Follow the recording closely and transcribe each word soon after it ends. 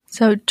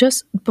So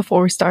just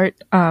before we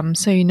start,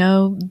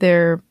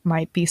 there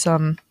might be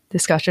some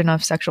discussion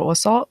of sexual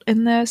assault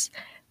in this.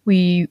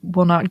 We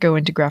will not go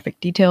into graphic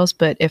details,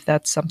 but if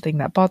that's something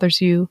that bothers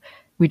you,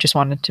 we just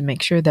wanted to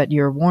make sure that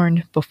you're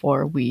warned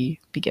before we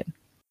begin.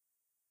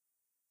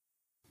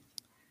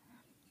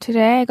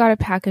 Today I got a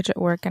package at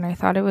work and I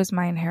thought it was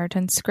my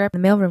inheritance script. The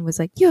mailroom was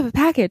like, "You have a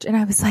package." And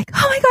I was like,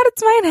 "Oh my God,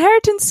 it's my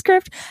inheritance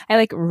script."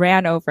 I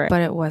ran over it,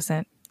 but it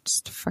wasn't.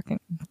 Just a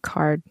fucking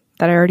card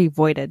that I already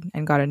voided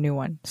and got a new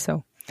one.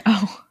 So,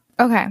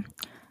 okay.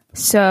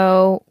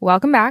 So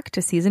welcome back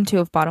to season 2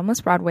 of Bottomless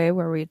Broadway,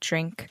 where we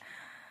drink,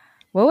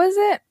 what was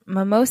it?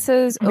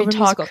 Mimosas over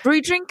musicals.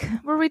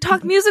 Where we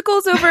talk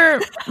musicals over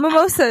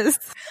mimosas.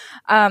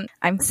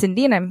 I'm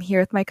Cindy and I'm here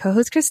with my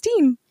co-host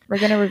Christine. We're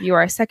going to review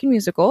our second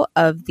musical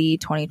of the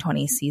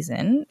 2020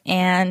 season.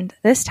 And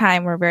this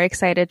time we're very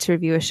excited to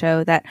review a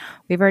show that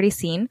we've already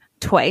seen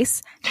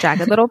twice,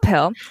 Jagged Little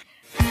Pill.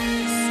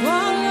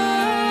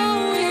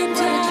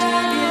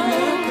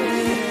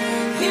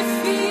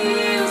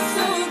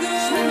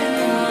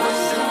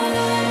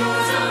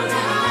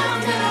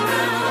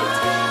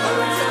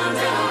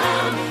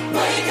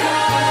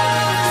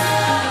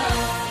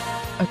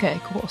 Okay,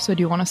 cool. So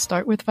do you want to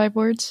start with 5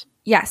 words?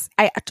 Yes,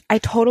 I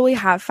totally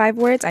have 5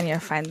 words. I need to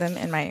find them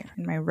in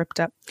my ripped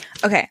up.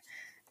 Okay,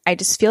 I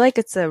just feel like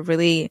it's a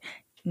really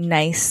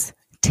nice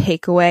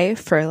takeaway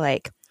for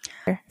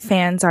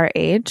fans our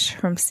age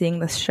from seeing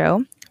this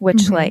show,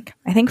 which I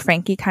think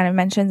Frankie kind of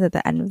mentions at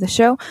the end of the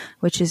show,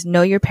 which is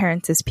know your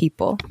parents as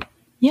people.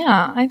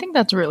 Yeah, I think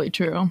that's really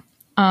true.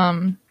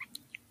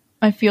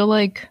 I feel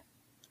like,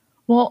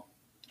 well,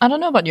 I don't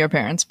know about your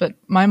parents, but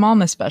my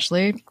mom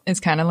especially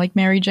is kind of like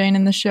Mary Jane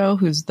in the show,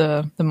 who's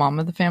the mom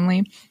of the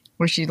family,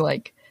 where she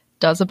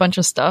does a bunch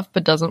of stuff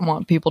but doesn't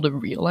want people to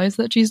realize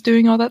that she's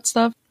doing all that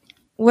stuff.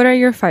 What are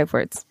your 5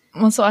 words?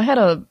 Well, so I had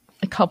a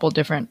couple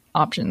different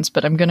options,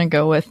 but I'm going to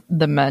go with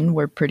the men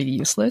were pretty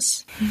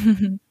useless.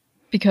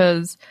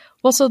 Because,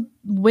 well, so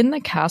when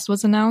the cast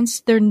was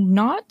announced, they're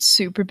not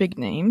super big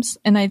names.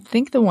 And I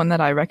think the one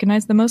that I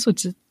recognized the most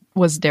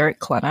was Derek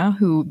Klena,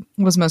 who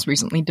was most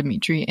recently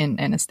Dimitri in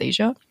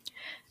Anastasia.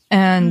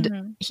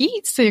 And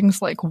he sings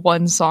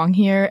one song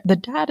here. The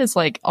dad is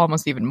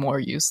almost even more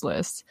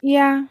useless.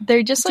 Yeah.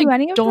 They're just Do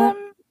any of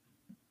them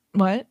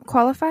what?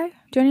 Qualify?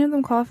 Do any of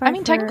them qualify? I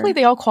mean, technically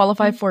they all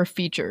qualify for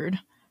featured.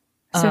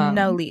 So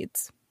no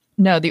leads.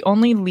 No, the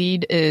only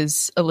lead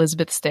is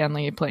Elizabeth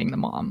Stanley playing the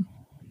mom.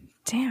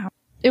 Damn.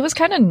 It was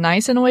kind of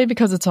nice in a way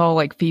because it's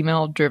all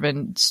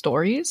female-driven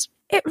stories.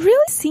 It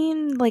really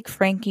seemed like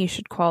Frankie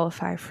should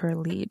qualify for a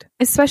lead,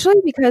 especially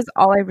because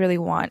all I really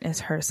want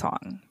is her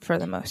song for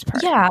the most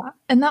part. Yeah,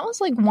 and that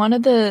was one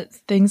of the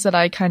things that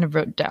I kind of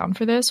wrote down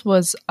for this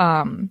was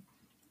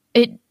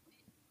it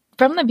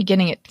from the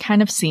beginning it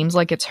kind of seems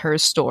like it's her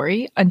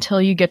story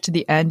until you get to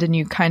the end and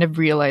you kind of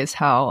realize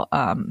how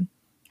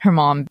her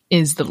mom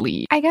is the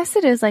lead. I guess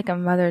it is a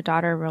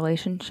mother-daughter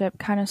relationship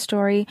kind of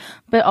story,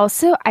 but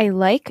also I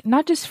like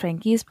not just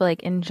Frankie's, but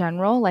in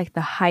general,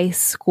 the high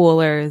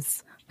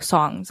schoolers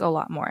songs a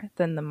lot more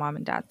than the mom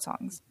and dad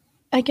songs.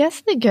 I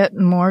guess they get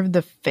more of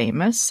the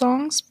famous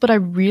songs, but I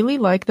really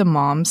like the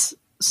mom's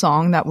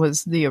song that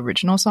was the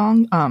original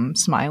song,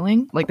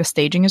 Smiling. The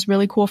staging is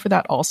really cool for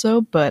that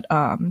also, but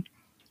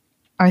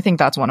I think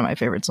that's one of my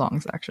favorite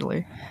songs,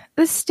 actually.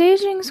 The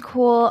staging's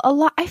cool.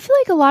 I feel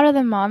like a lot of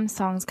the mom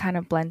songs kind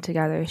of blend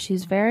together.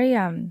 She's very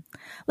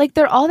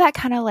they're all that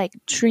kind of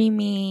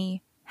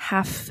dreamy,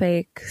 half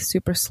fake,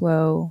 super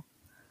slow.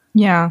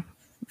 Yeah.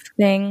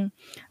 Thing,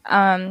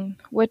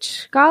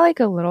 which got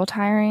a little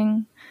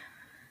tiring.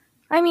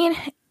 I mean,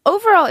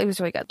 overall it was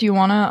really good. Do you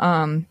want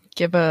to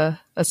give a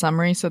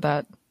summary so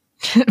that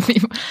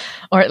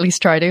or at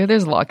least try to?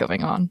 There's a lot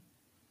going on.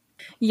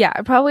 Yeah,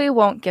 I probably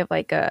won't give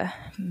a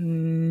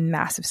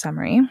massive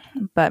summary,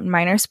 but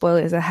minor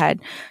spoilers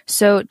ahead.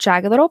 So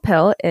Jagged Little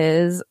Pill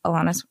is an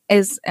Alanis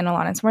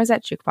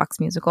Morissette jukebox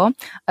musical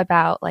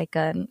about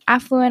an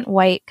affluent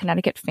white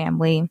Connecticut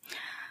family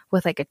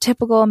with a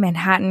typical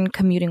Manhattan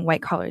commuting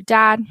white-collar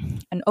dad,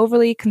 an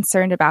overly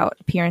concerned about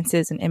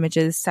appearances and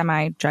images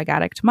semi-drug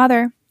addict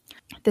mother,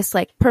 this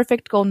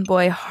perfect golden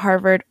boy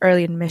Harvard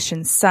early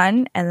admissions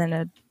son, and then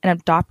an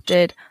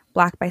adopted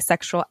Black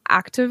bisexual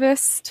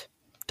activist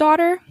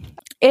daughter.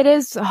 It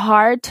is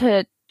hard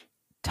to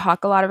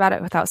talk a lot about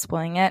it without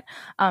spoiling it,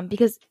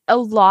 because a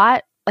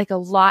lot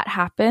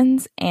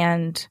happens,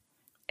 and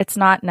it's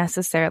not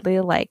necessarily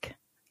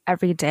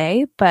every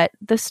day, but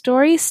the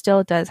story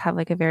still does have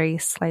a very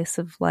slice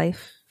of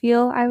life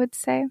feel, I would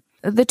say.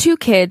 The 2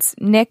 kids,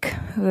 Nick,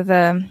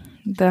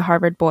 the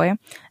Harvard boy,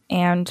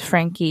 and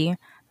Frankie,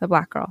 the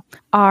Black girl,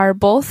 are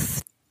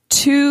both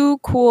too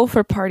cool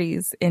for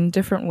parties in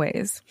different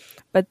ways.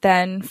 But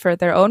then for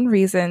their own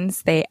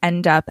reasons, they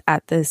end up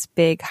at this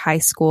big high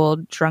school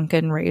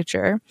drunken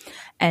rager,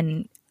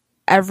 and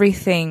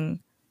everything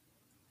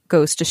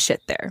goes to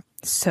shit there.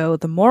 So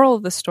the moral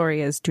of the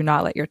story is do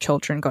not let your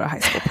children go to high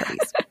school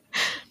parties.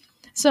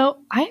 So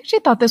I actually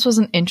thought this was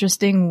an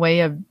interesting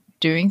way of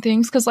doing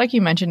things, because like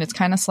you mentioned, it's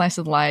kind of slice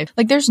of life.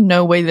 Like there's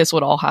no way this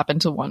would all happen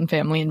to one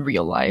family in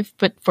real life,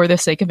 but for the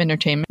sake of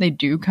entertainment, they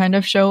do kind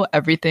of show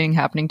everything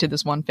happening to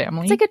this one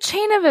family. It's like a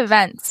chain of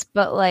events,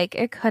 but like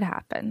it could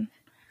happen.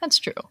 That's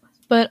true.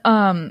 But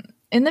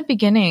in the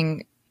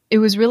beginning, it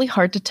was really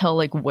hard to tell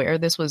like where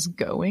this was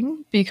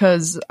going,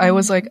 because I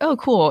was like, oh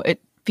cool,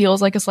 it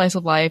feels like a slice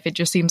of life. It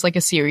just seems like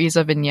a series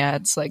of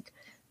vignettes. Like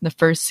the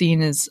first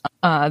scene is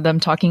them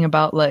talking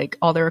about like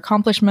all their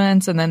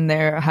accomplishments, and then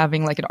they're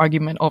having like an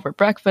argument over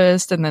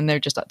breakfast, and then they're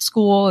just at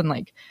school and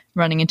like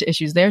running into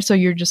issues there. So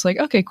you're just like,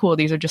 okay, cool.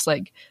 These are just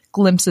like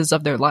glimpses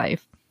of their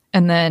life.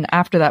 And then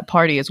after that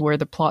party is where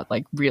the plot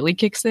like really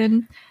kicks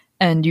in,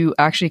 and you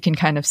actually can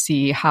kind of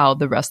see how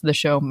the rest of the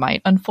show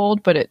might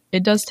unfold. But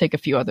it does take a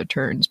few other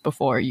turns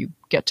before you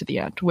get to the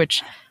end,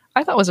 which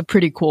I thought was a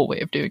pretty cool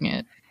way of doing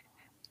it.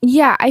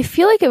 Yeah, I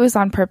feel like it was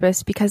on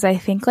purpose, because I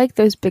think like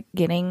those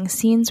beginning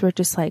scenes were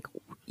just like,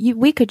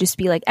 we could just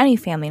be like any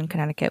family in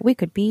Connecticut. We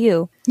could be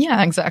you.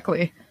 Yeah,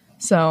 exactly.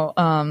 So,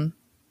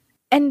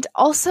 and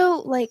also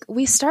like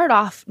we start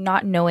off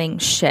not knowing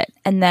shit.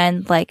 And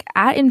then like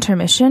at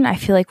intermission, I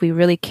feel like we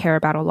really care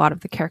about a lot of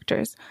the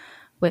characters,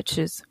 which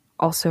is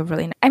also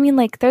really, I mean,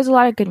 like there's a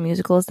lot of good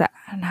musicals that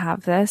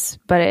have this,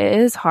 but it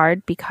is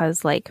hard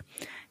because like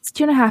it's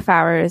 2.5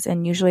 hours,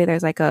 and usually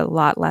there's like a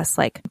lot less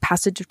like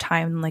passage of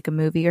time than like a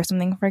movie or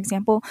something, for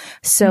example.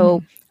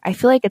 So I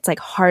feel like it's like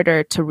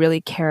harder to really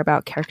care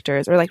about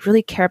characters, or like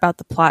really care about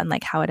the plot and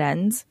like how it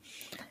ends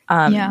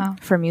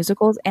for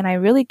musicals. And I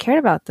really cared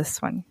about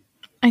this one.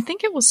 I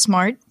think it was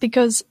smart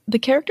because the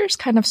characters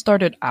kind of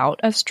started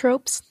out as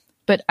tropes,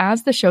 but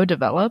as the show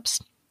develops,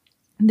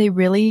 they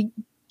really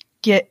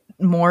get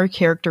more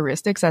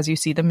characteristics as you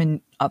see them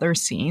in other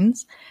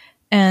scenes.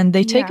 And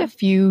they take a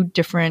few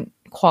different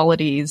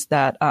qualities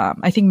that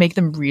I think make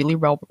them really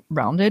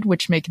well-rounded,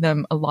 which make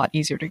them a lot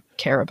easier to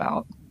care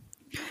about.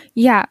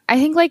 Yeah, I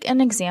think like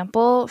an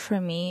example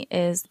for me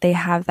is they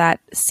have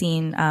that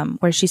scene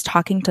where she's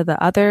talking to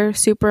the other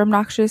super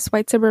obnoxious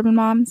white suburban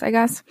moms, I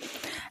guess.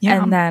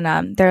 Yeah. And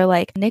then they're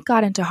like, Nick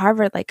got into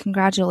Harvard, like,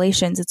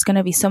 congratulations. It's going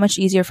to be so much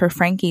easier for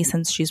Frankie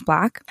since she's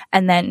Black.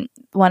 And then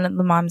one of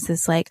the moms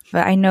is like,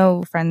 but I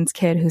know a friend's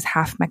kid who's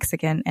half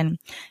Mexican and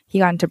he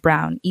got into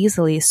Brown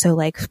easily. So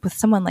like with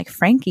someone like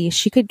Frankie,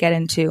 she could get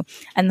into,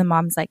 and the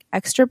mom's like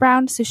extra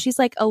brown. So she's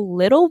like a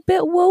little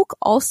bit woke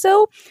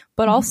also,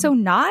 but also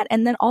not.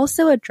 And then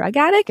also a drug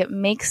addict. It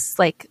makes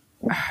like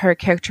her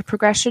character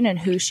progression and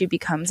who she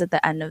becomes at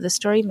the end of the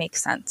story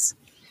makes sense.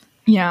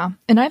 Yeah.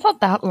 And I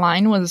thought that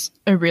line was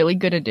a really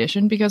good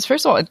addition because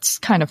first of all, it's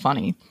kind of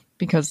funny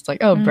because it's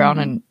like, oh, brown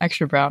and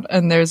extra brown.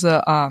 And there's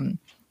a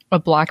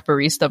Black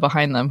barista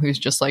behind them who's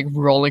just like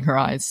rolling her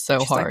eyes so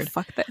She's hard. Like,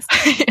 fuck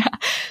this. Yeah.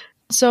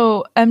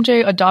 So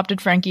MJ adopted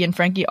Frankie, and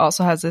Frankie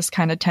also has this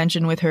kind of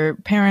tension with her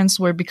parents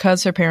where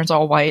because her parents are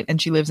all white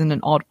and she lives in an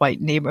all-white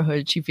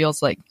neighborhood, she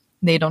feels like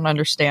they don't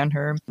understand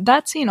her.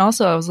 That scene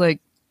also, I was like,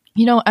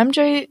 you know,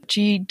 MJ,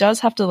 she does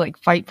have to like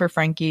fight for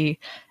Frankie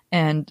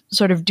and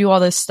sort of do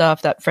all this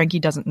stuff that Frankie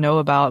doesn't know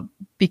about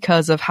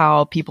because of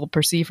how people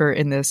perceive her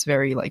in this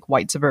very like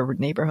white suburban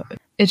neighborhood.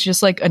 It's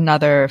just like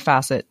another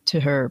facet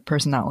to her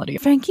personality.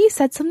 Frankie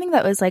said something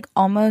that was like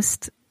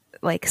almost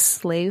like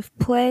slave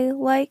play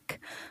like.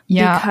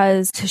 Yeah.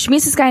 Because she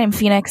meets this guy named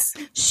Phoenix.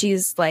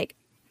 She's like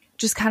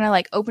just kind of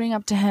like opening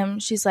up to him.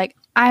 She's like,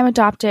 I'm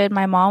adopted.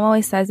 My mom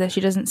always says that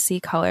she doesn't see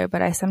color,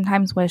 but I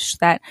sometimes wish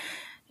that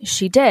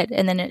she did.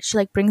 And then she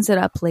like brings it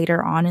up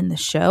later on in the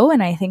show.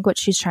 And I think what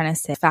she's trying to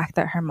say, the fact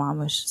that her mom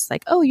was just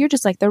like, oh, you're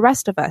just like the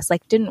rest of us,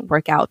 like didn't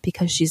work out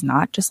because she's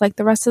not just like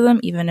the rest of them,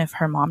 even if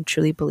her mom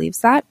truly believes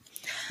that.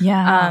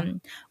 Yeah.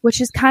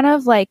 Which is kind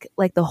of like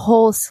the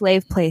whole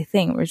slave play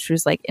thing, which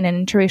was like in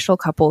an interracial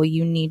couple,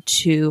 you need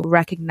to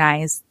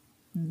recognize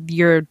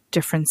your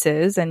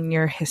differences and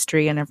your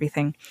history and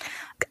everything.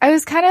 I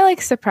was kind of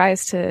like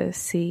surprised to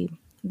see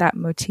that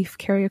motif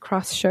carry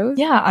across shows.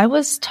 Yeah, I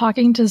was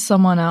talking to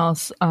someone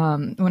else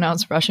when I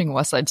was rushing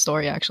West Side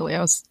Story, actually.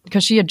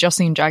 Because she had just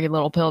seen Jagged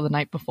Little Pill the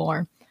night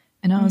before.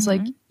 And I was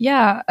like,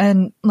 yeah,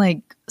 and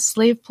like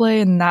slave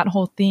play and that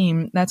whole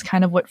theme, that's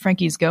kind of what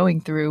Frankie's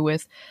going through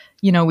with,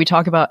 you know, we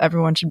talk about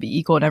everyone should be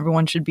equal and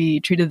everyone should be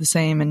treated the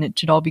same and it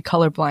should all be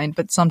colorblind.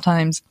 But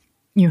sometimes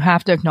you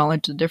have to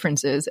acknowledge the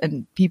differences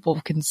and people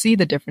can see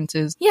the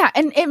differences. Yeah,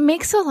 and it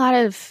makes a lot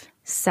of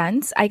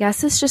sense. I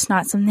guess it's just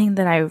not something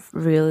that I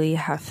really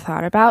have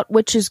thought about,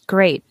 which is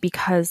great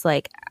because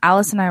like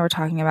Alice and I were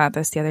talking about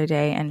this the other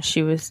day and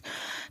she was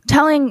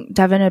telling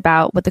Devin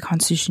about what the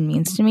Constitution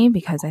means to me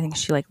because I think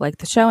she liked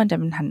the show and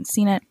Devin hadn't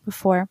seen it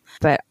before.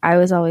 But I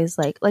was always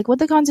like what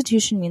the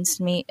Constitution means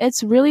to me,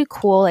 it's really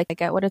cool. Like I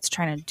get what it's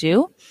trying to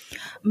do.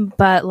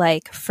 But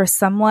like for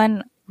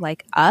someone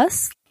like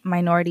us,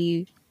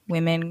 minority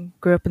women,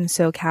 grew up in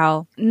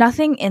SoCal,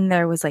 nothing in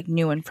there was like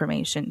new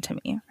information to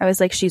me. I was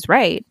like, she's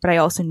right, but I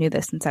also knew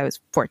this since I was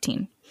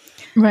 14.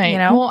 Right. You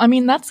know? Well, I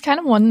mean, that's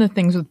kind of one of the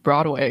things with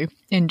Broadway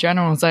in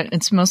general is that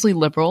it's mostly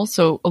liberal.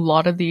 So a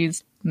lot of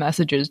these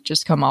messages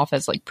just come off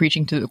as like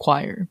preaching to the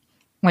choir.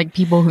 Like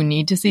people who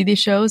need to see these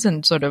shows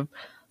and sort of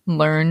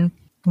learn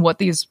what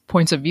these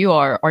points of view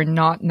are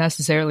not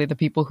necessarily the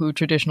people who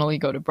traditionally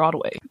go to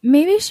Broadway.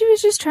 Maybe she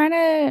was just trying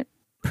to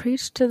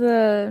preach to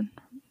the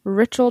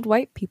rich old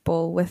white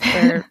people with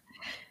their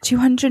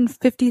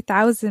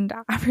 250,000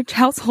 average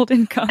household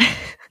income.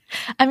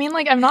 I mean,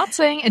 like, I'm not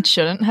saying it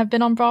shouldn't have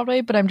been on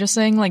Broadway, but I'm just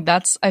saying, like,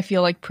 that's, I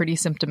feel like, pretty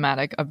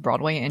symptomatic of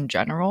Broadway in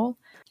general.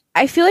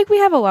 I feel like we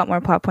have a lot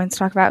more plot points to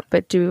talk about,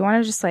 but do we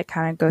want to just, like,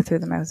 kind of go through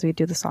them as we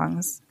do the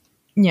songs?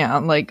 Yeah,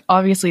 like,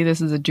 obviously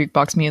this is a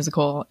jukebox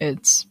musical.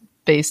 It's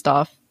based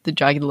off the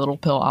Jagged Little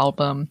Pill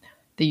album.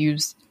 They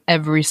use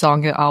every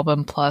song in the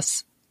album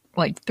plus,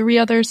 like, 3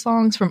 other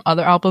songs from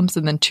other albums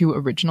and then 2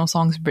 original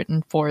songs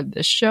written for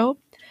this show.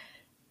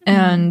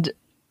 And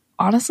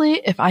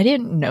honestly, if I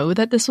didn't know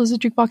that this was a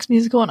jukebox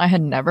musical and I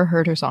had never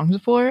heard her songs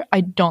before, I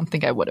don't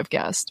think I would have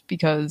guessed,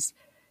 because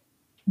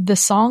the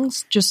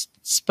songs just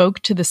spoke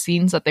to the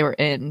scenes that they were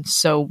in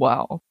so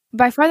well.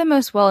 By far the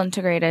most well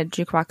integrated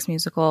jukebox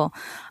musical,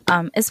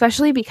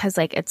 especially because,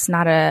 like, it's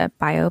not a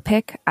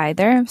biopic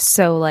either.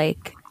 So,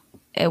 like,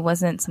 it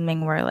wasn't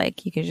something where,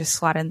 like, you could just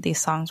slot in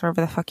these songs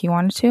wherever the fuck you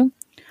wanted to.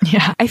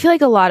 Yeah. I feel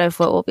like a lot of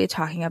what we'll be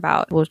talking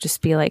about will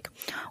just be like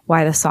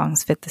why the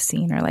songs fit the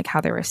scene or like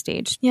how they were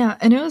staged. Yeah,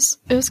 and it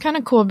was kind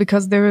of cool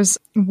because there was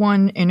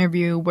one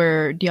interview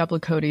where Diablo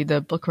Cody,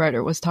 the book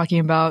writer, was talking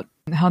about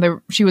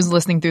how she was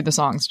listening through the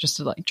songs just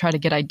to like try to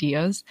get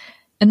ideas.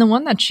 And the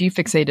one that she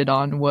fixated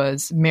on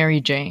was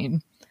Mary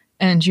Jane.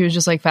 And she was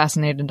just like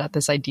fascinated at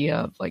this idea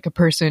of like a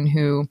person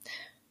who,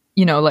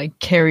 you know, like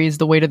carries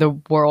the weight of the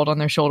world on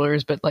their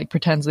shoulders, but like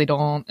pretends they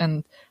don't.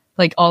 And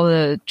like all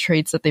the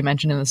traits that they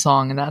mentioned in the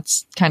song, and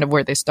that's kind of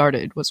where they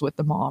started, was with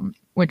the mom,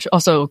 which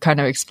also kind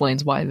of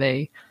explains why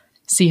they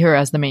see her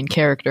as the main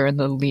character and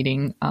the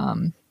leading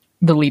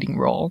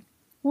role.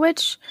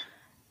 Which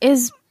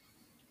is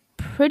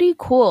pretty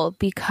cool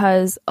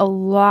because a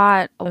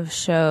lot of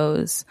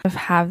shows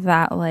have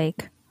that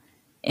like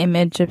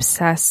image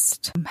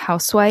obsessed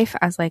housewife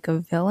as like a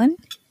villain.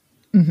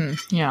 Mm-hmm.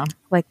 Yeah.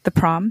 Like The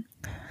Prom.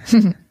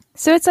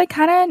 So it's like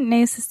kind of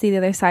nice to see the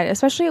other side,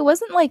 especially it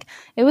wasn't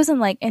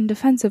like in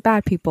defense of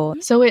bad people.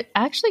 So it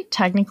actually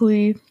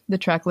technically, the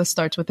track list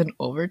starts with an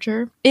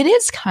overture. It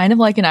is kind of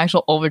like an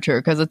actual overture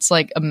because it's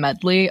like a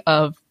medley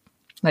of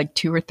like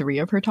 2 or 3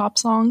 of her top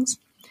songs.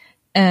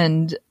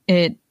 And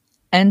it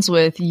ends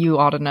with You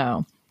Oughta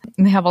Know.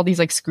 And they have all these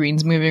like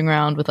screens moving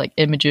around with like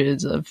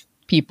images of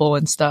people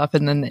and stuff.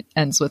 And then it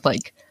ends with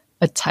like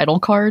a title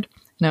card.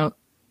 Now,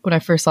 when I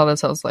first saw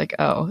this, I was like,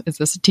 oh, is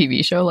this a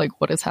TV show? Like,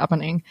 what is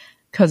happening?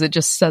 Because it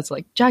just says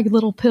like Jagged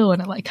Little Pill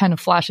and it like kind of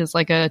flashes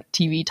like a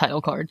TV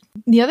title card.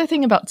 The other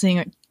thing about seeing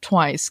it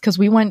twice, because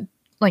we went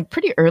like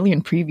pretty early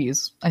in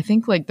previews, I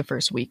think like the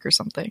first week or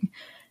something.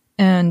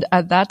 And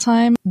at that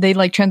time, they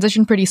like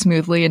transition pretty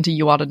smoothly into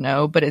You Oughta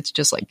Know, but it's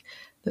just like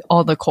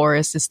all the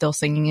chorus is still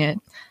singing it.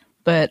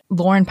 But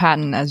Lauren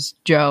Patton as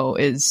Jo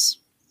is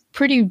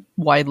pretty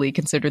widely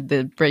considered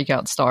the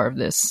breakout star of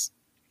this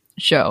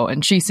show.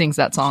 And she sings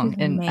that song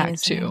in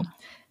Act 2.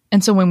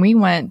 And so when we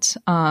went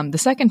the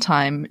second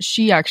time,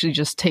 she actually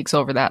just takes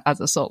over that as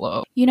a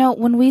solo. You know,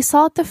 when we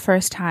saw it the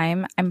first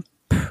time, I'm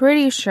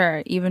pretty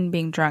sure, even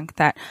being drunk,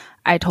 that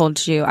I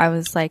told you, I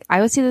was like,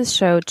 I would see this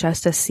show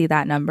just to see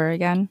that number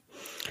again.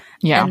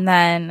 Yeah. And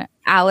then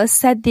Alice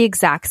said the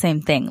exact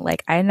same thing.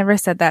 Like, I never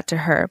said that to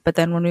her. But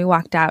then when we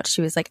walked out,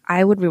 she was like,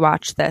 I would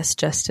rewatch this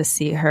just to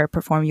see her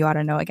perform You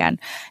Oughta Know again.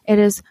 It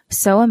is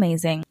so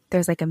amazing.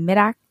 There's like a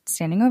mid-act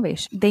standing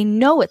ovation. They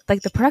know it.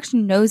 Like, the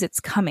production knows it's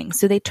coming.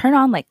 So they turn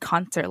on like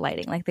concert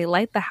lighting. Like, they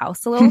light the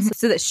house a little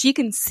so that she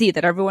can see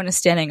that everyone is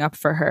standing up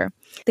for her.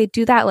 They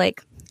do that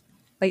like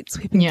light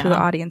sweeping through the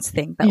audience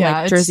thing that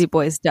like Jersey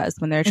Boys does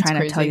when they're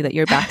trying to tell you that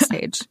you're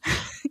backstage.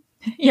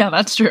 Yeah,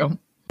 that's true.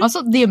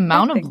 Also, the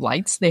amount of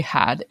lights they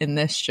had in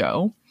this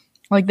show,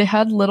 like they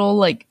had little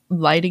like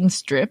lighting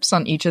strips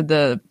on each of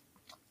the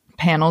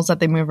panels that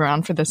they move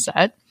around for the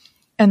set.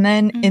 And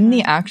then in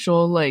the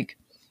actual like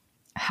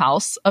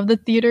house of the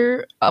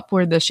theater, up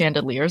where the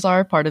chandeliers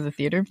are, part of the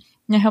theater,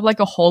 they have like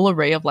a whole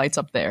array of lights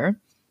up there.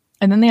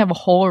 And then they have a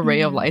whole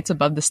array of lights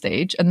above the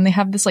stage. And then they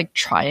have this like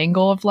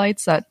triangle of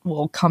lights that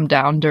will come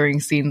down during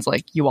scenes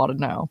like You Oughta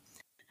Know.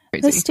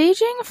 Crazy. The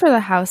staging for the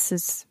house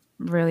is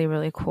really,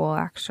 really cool,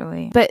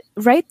 actually. But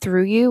Right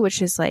Through You,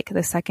 which is like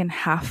the second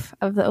half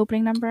of the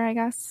opening number, I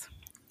guess.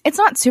 It's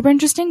not super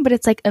interesting, but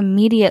it's like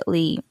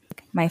immediately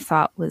my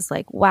thought was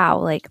like, wow,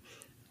 like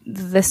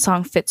this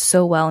song fits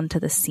so well into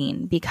the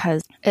scene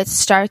because it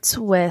starts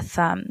with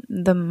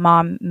the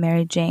mom,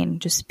 Mary Jane,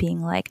 just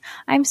being like,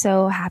 I'm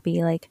so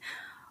happy, like,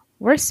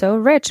 we're so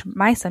rich.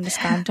 My son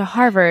just got into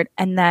Harvard.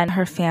 And then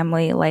her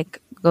family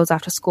like goes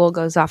off to school,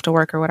 goes off to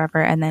work or whatever.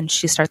 And then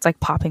she starts like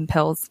popping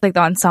pills. Like the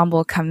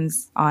ensemble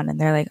comes on and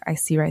they're like, I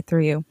see right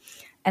through you.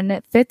 And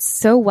it fits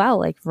so well,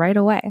 like right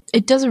away.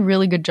 It does a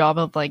really good job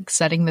of like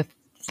setting the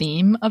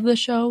theme of the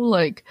show.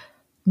 Like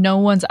no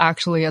one's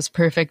actually as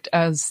perfect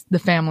as the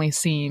family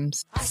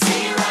seems. I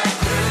see right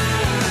through.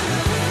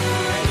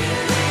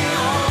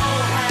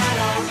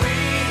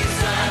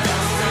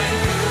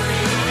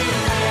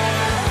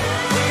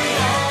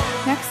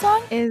 Next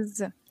song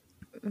is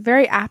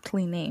Very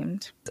aptly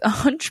named.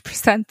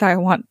 100% the I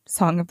Want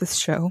song of this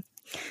show.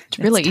 It's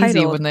really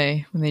easy when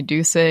they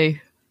do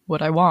say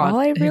what I want. All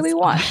I really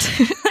want.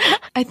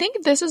 I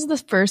think this is the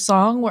first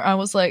song where I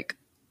was like,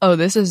 oh,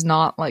 this is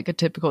not like a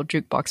typical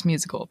jukebox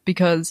musical.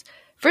 Because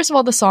first of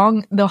all, the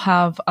song, they'll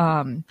have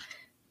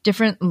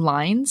different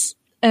lines.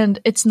 And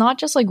it's not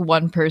just like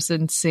one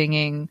person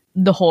singing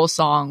the whole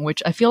song,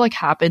 which I feel like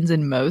happens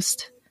in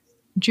most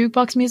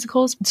jukebox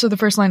musicals. So the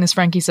first line is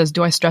Frankie says,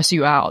 "Do I stress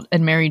you out?"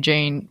 And Mary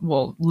Jane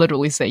will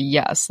literally say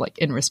yes, like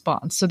in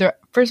response. So they're,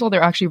 first of all,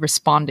 they're actually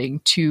responding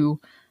to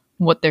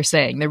what they're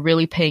saying. They're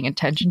really paying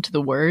attention to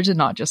the words and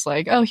not just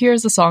like, oh,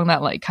 here's a song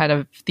that like kind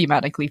of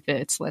thematically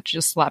fits. Let's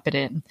just slap it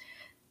in.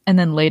 And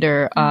then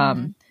later,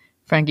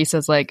 Frankie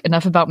says like,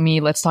 "Enough about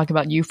me. Let's talk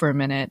about you for a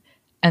minute."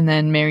 And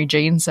then Mary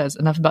Jane says,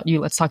 "Enough about you.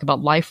 Let's talk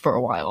about life for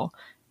a while,"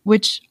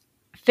 which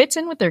fits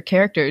in with their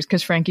characters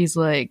because Frankie's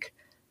like,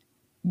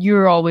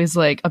 you're always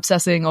like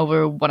obsessing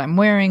over what I'm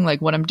wearing,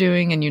 like what I'm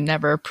doing, and you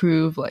never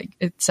approve, like,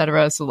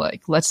 etc. So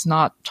like, let's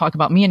not talk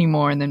about me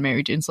anymore. And then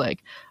Mary Jane's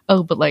like,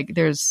 oh, but like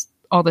there's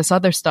all this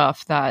other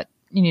stuff that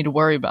you need to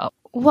worry about.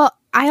 Well,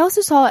 I also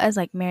saw it as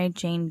like Mary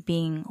Jane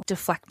being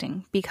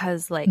deflecting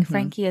because like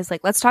Frankie is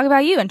like, let's talk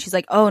about you. And she's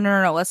like, oh,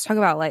 no, let's talk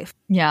about life.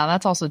 Yeah,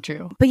 that's also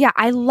true. But yeah,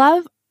 I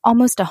love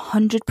almost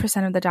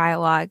 100% of the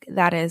dialogue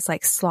that is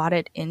like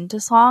slotted into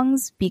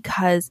songs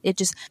because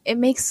it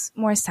makes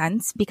more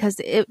sense because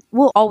it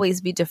will always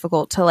be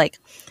difficult to like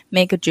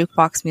make a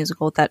jukebox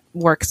musical that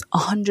works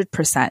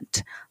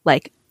 100%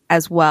 like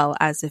as well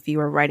as if you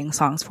were writing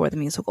songs for the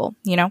musical,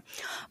 you know?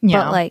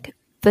 Yeah. But like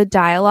the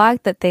dialogue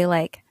that they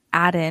like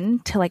add in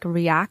to like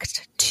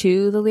react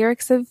to the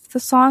lyrics of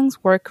the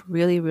songs work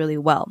really, really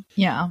well.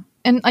 Yeah.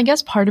 And I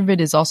guess part of it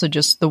is also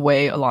just the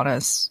way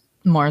Alanis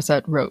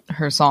Morissette wrote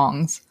her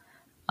songs.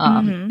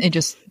 It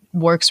just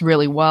works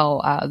really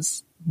well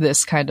as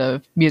this kind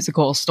of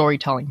musical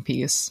storytelling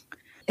piece.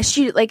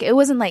 She like, it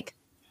wasn't like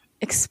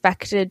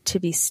expected to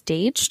be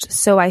staged,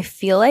 so I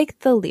feel like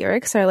the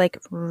lyrics are like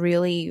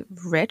really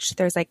rich.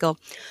 There's like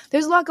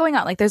there's a lot going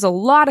on. Like there's a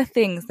lot of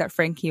things that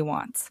Frankie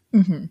wants.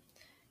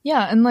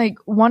 Yeah, and like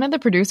one of the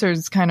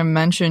producers kind of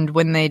mentioned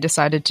when they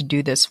decided to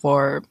do this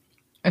for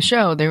a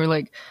show, they were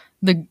like,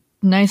 the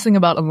nice thing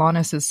about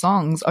Alanis'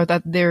 songs are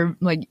that they're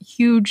like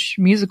huge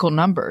musical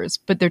numbers,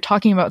 but they're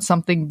talking about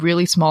something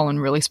really small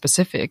and really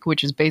specific,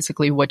 which is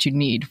basically what you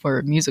need for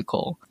a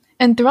musical.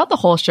 And throughout the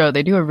whole show,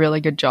 they do a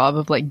really good job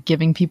of like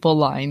giving people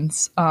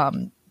lines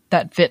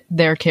that fit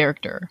their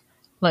character.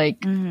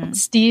 Like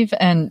Steve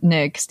and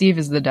Nick, Steve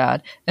is the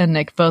dad, and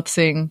Nick both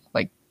sing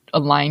like a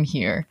line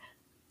here.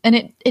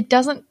 And it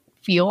doesn't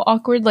feel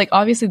awkward. Like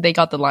obviously they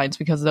got the lines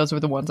because those were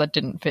the ones that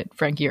didn't fit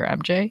Frankie or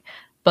MJ.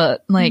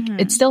 But like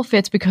it still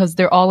fits because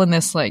they're all in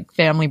this like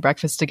family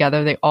breakfast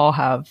together. They all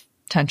have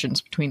tensions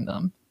between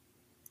them.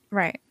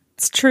 Right.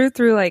 It's true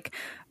through like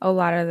a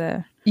lot of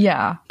the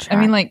track. I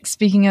mean, like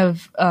speaking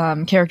of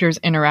characters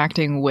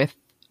interacting with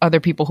other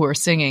people who are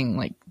singing,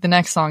 like the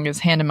next song is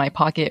 "Hand in My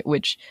Pocket,"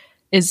 which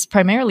is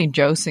primarily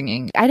Joe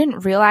singing. I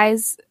didn't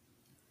realize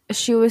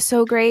she was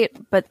so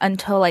great, but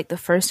until like the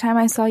first time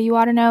I saw You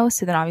Oughta Know.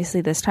 So then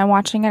obviously this time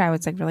watching it, I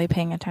was like really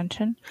paying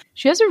attention.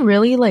 She has a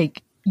really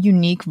like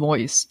unique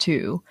voice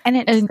too, and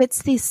it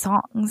fits these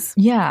songs.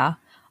 Yeah,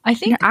 I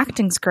think her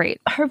acting's great.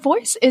 Her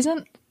voice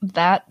isn't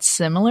that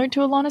similar to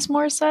Alanis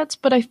Morissette's,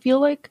 but I feel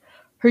like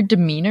her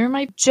demeanor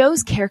might.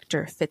 Joe's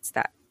character fits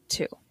that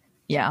too.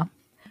 Yeah,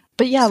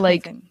 but yeah,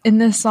 like in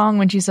this song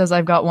when she says,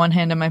 "I've got one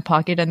hand in my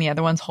pocket and the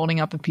other one's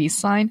holding up a peace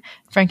sign,"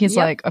 Frankie's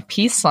like, "A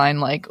peace sign?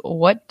 Like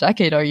what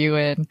decade are you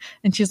in?"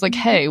 And she's like,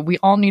 "Hey, we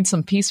all need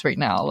some peace right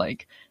now."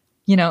 Like,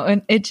 you know,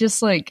 and it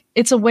just like,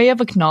 it's a way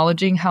of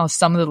acknowledging how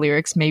some of the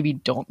lyrics maybe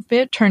don't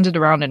fit, turns it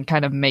around and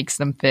kind of makes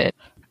them fit.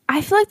 I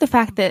feel like the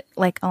fact that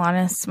like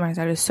Alanis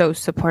Morissette is so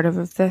supportive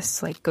of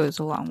this like goes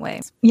a long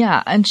way.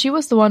 Yeah, and she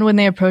was the one when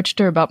they approached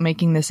her about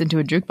making this into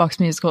a jukebox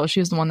musical.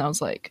 She was the one that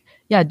was like,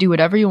 yeah, do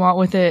whatever you want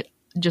with it.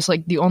 Just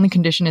like the only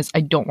condition is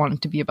I don't want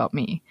it to be about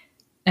me.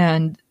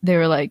 And they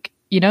were like,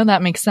 you know,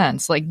 that makes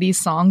sense. Like these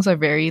songs are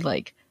very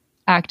like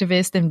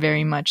activist and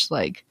very much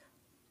like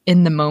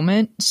in the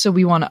moment, so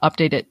we want to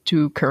update it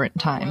to current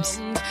times.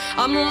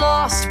 I'm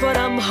lost, but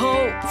I'm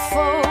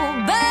hopeful,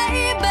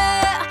 baby.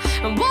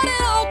 And what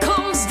it all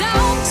comes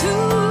down to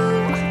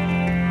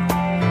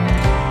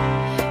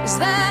is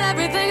that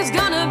everything's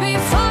gonna be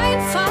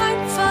fine,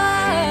 fine,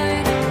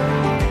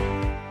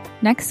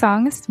 fine. Next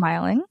song is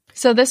Smiling.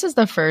 So this is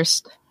the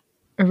first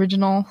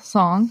original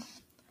song.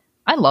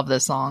 I love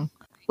this song.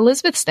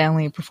 Elizabeth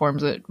Stanley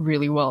performs it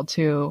really well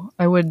too.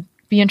 I would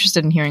be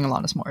interested in hearing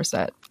Alanis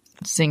Morissette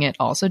sing it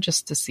also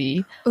just to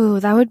see. Ooh,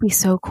 that would be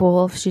so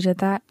cool if she did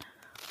that.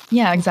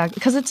 Yeah, exactly.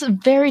 Because it's a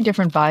very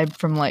different vibe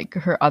from like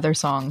her other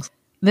songs.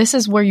 This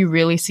is where you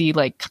really see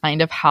like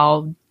kind of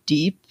how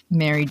deep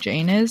Mary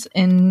Jane is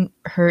in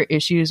her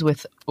issues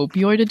with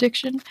opioid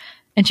addiction.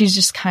 And she's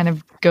just kind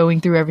of going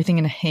through everything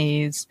in a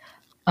haze.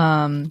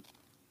 And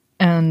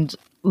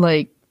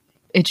like,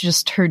 it's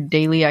just her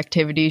daily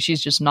activity.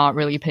 She's just not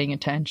really paying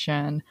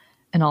attention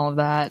and all of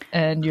that.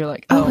 And you're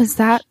like, oh, is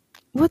that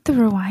what the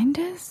rewind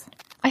is?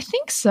 I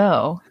think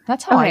so.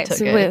 That's how I took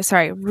it. Wait,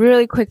 sorry.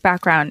 Really quick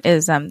background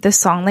is this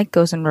song like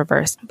goes in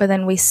reverse, but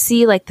then we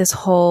see like this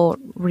whole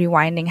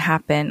rewinding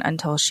happen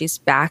until she's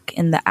back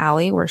in the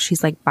alley where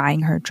she's like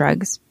buying her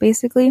drugs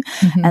basically,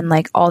 and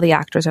like all the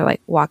actors are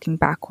like walking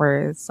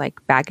backwards,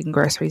 like bagging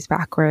groceries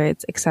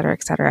backwards, etc.,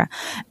 etc.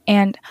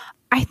 And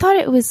I thought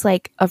it was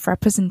like a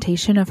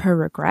representation of her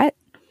regret.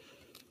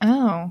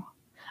 Oh.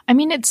 I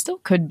mean, it still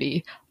could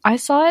be. I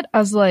saw it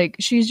as like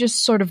she's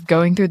just sort of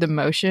going through the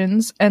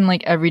motions, and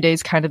like every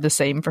day's kind of the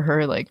same for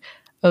her. Like,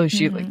 oh,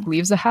 she like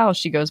leaves the house,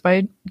 she goes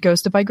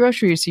to buy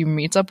groceries, she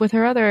meets up with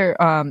her other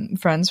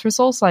friends for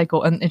Soul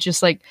Cycle, and it's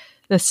just like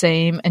the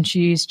same. And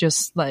she's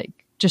just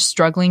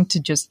struggling to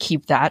just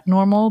keep that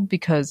normal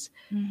because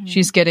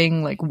she's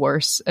getting like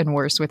worse and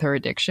worse with her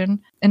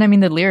addiction. And I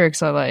mean, the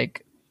lyrics are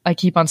like, I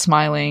keep on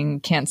smiling,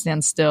 can't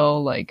stand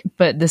still, like,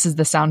 but this is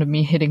the sound of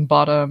me hitting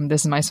bottom,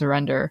 this is my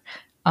surrender.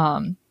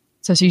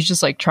 So she's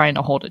just like trying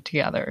to hold it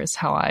together is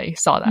how I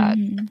saw that.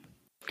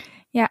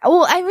 Yeah.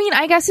 Well, I mean,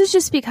 I guess it's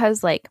just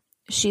because like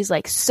she's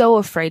like so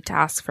afraid to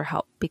ask for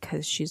help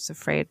because she's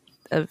afraid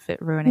of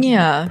it ruining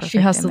her she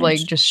has image. to like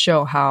just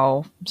show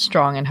how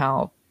strong and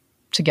how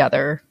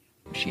together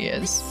she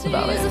is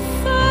about it.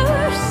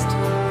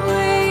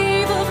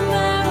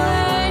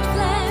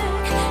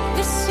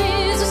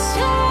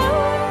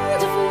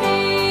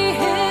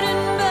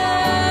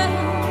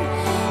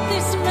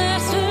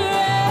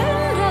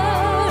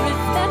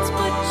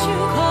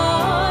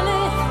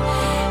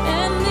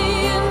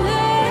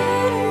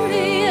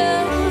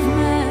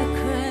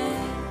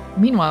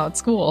 Meanwhile, at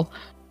school,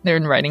 they're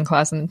in writing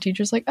class and the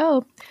teacher's like,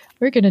 oh,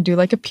 we're going to do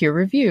like a peer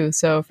review.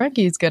 So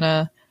Frankie's going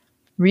to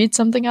read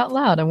something out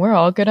loud and we're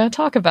all going to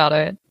talk about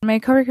it. My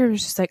coworker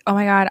was just like, oh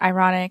my God,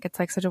 ironic. It's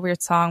like such a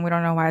weird song. We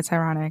don't know why it's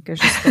ironic.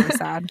 It's just really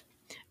sad.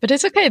 But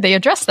it's okay. They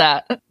address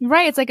that.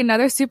 Right. It's like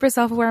another super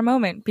self-aware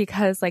moment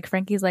because like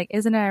Frankie's like,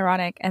 isn't it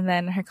ironic? And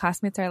then her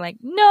classmates are like,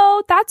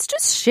 no, that's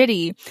just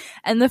shitty.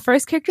 And the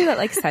first character that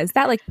like says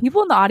that, like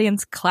people in the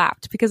audience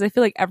clapped because I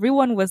feel like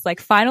everyone was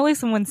like, finally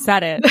someone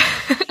said it.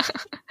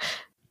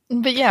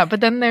 But yeah,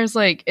 but then there's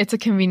like, it's a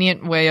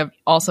convenient way of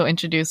also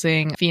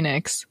introducing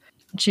Phoenix.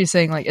 She's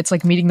saying like, it's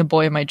like meeting the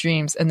boy of my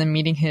dreams and then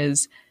meeting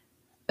his,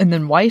 and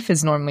then wife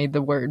is normally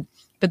the word.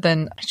 But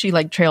then she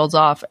like trails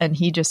off and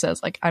he just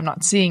says like, I'm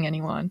not seeing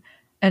anyone.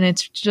 And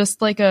it's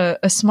just like a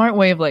smart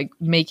way of like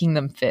making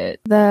them fit.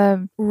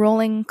 The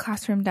rolling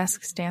classroom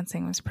desks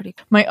dancing was pretty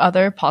cool. My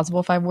other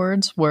possible 5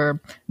 words were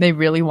they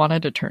really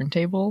wanted a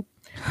turntable.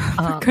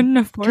 Couldn't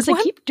afford because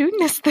they keep doing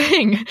this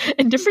thing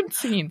in different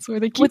scenes where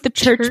they keep with the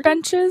church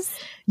benches.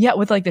 Yeah,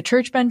 with like the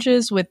church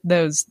benches, with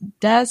those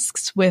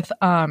desks, with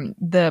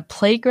the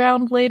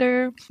playground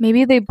later.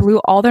 Maybe they blew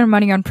all their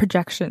money on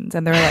projections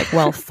and they're like,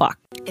 well, fuck.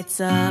 It's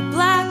a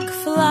black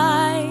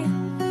fly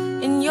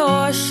in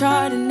your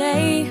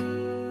Chardonnay.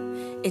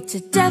 It's a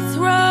death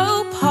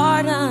row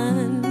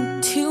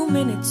pardon, 2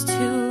 minutes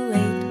too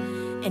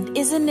late. And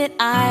isn't it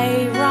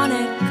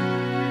ironic?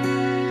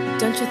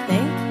 Don't you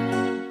think?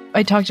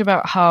 I talked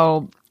about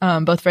how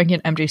both Frankie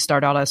and MJ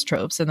start out as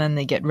tropes and then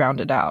they get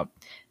rounded out.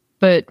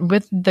 But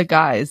with the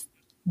guys,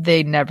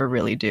 they never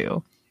really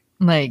do.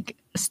 Like,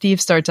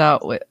 Steve starts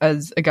out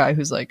as a guy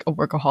who's like a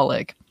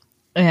workaholic.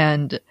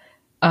 And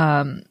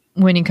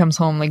when he comes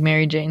home, like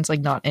Mary Jane's like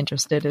not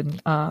interested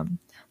in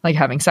like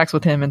having sex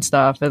with him and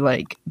stuff and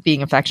like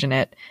being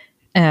affectionate.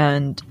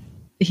 And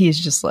he's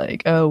just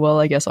like, oh, well,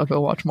 I guess I'll go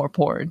watch more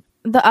porn.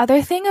 The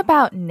other thing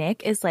about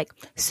Nick is like,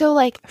 so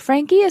like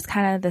Frankie is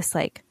kind of this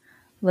like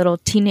little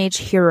teenage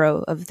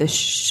hero of the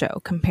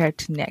show compared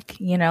to Nick,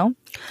 you know?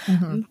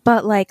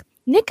 But like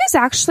Nick is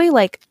actually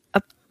like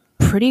a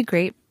pretty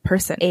great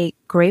person, a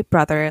great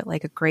brother,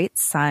 like a great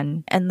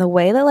son. And the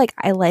way that like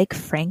I like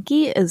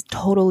Frankie is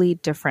totally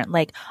different.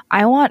 Like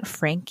I want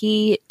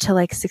Frankie to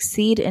like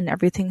succeed in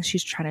everything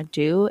she's trying to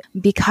do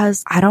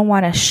because I don't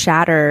want to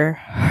shatter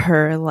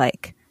her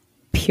like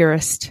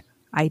purest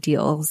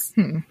ideals.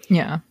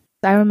 Yeah.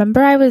 I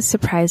remember I was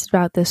surprised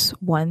about this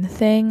one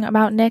thing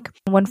about Nick.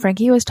 When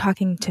Frankie was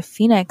talking to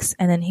Phoenix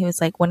and then he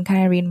was like, when can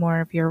I read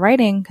more of your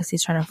writing? Because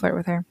he's trying to flirt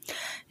with her.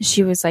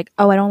 She was like,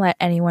 oh, I don't let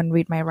anyone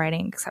read my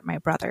writing except my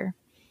brother.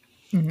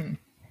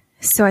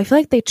 So I feel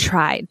like they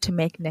tried to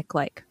make Nick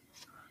like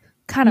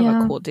kind of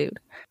a cool dude.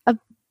 A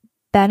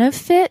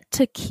benefit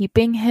to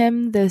keeping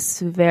him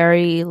this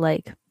very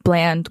like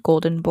bland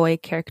golden boy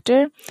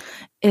character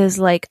is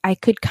like I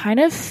could kind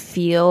of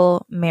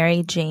feel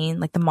Mary Jane,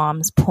 like the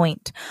mom's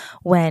point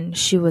when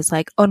she was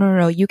like, oh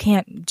no, you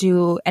can't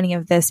do any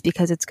of this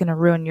because it's going to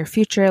ruin your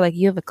future. Like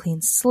you have a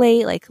clean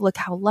slate. Like look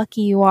how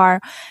lucky you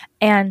are.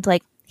 And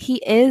like he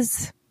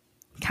is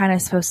kind of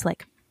supposed to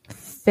like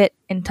fit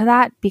into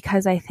that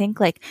because I think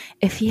like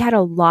if he had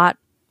a lot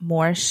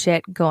more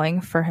shit going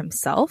for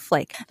himself,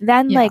 like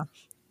then like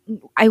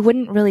I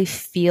wouldn't really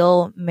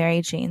feel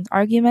Mary Jane's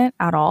argument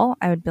at all.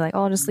 I would be like,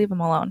 oh, just leave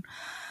him alone.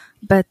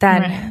 But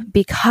then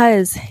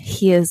because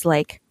he is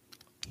like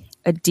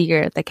a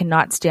deer that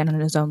cannot stand on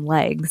his own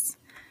legs,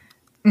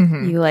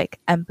 you like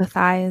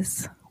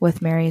empathize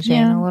with Mary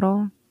Jane a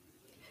little.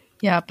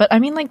 Yeah, but I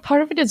mean, like,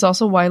 part of it is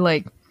also why,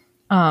 like,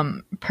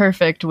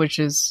 Perfect, which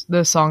is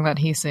the song that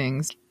he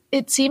sings,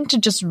 it seemed to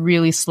just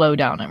really slow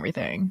down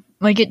everything.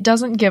 Like, it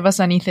doesn't give us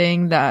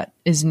anything that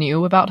is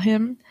new about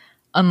him,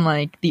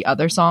 unlike the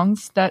other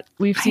songs that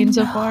we've seen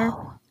so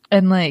far.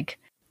 And, like,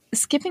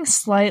 skipping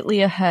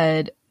slightly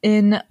ahead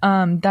in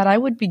That I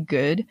Would Be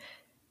Good,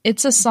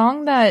 it's a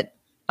song that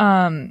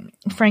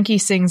Frankie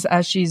sings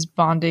as she's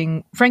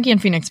bonding. Frankie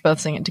and Phoenix both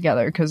sing it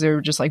together because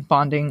they're just, like,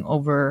 bonding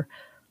over,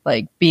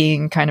 like,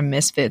 being kind of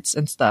misfits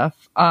and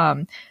stuff.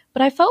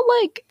 But I felt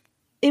like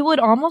it would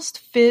almost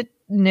fit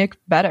Nick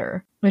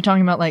better. We're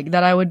talking about, like,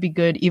 that I would be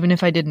good even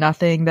if I did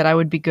nothing, that I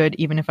would be good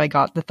even if I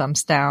got the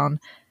thumbs down,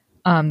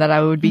 that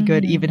I would be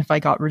good even if I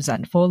got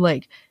resentful.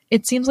 Like,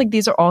 it seems like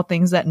these are all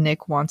things that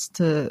Nick wants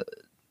to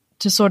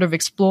sort of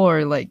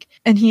explore. Like,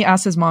 and he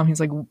asks his mom, he's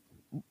like,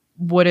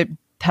 would it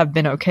have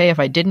been okay if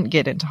I didn't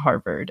get into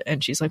Harvard?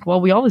 And she's like, well,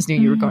 we always knew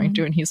you were going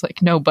to. And he's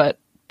like, no, but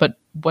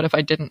what if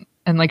I didn't?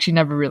 And, like, she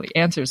never really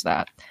answers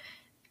that.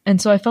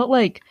 And so I felt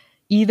like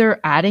either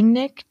adding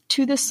Nick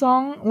to this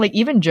song, like,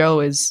 even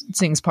Joe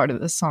sings part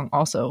of this song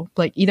also,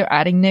 like, either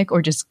adding Nick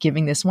or just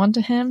giving this one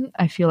to him,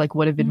 I feel like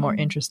would have been more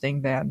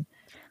interesting than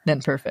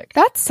Perfect.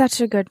 That's such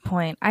a good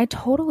point. I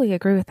totally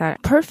agree with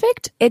that.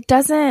 Perfect, it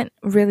doesn't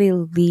really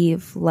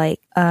leave,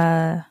 like,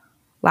 a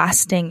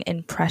lasting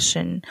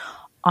impression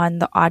on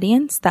the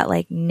audience that,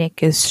 like,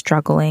 Nick is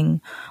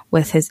struggling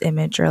with his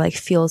image or, like,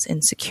 feels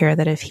insecure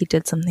that if he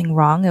did something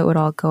wrong, it would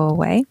all go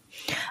away.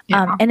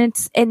 Yeah. And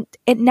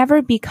it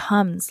never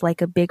becomes,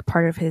 like, a big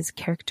part of his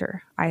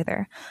character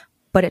either,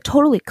 but it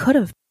totally could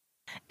have.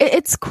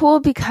 It's cool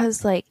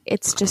because, like,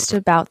 it's just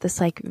about this,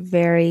 like,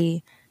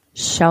 very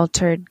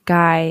sheltered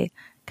guy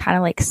kind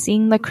of, like,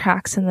 seeing the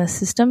cracks in the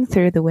system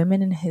through the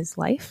women in his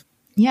life.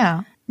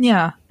 Yeah.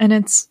 And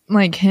it's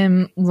like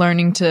him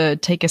learning to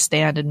take a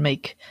stand and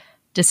make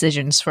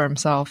decisions for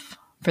himself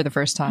for the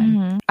first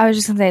time. I was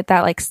just gonna say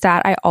that, like,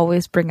 stat I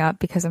always bring up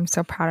because I'm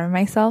so proud of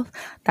myself,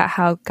 that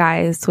how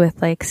guys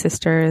with, like,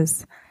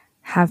 sisters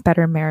have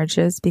better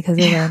marriages because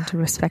they learn to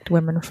respect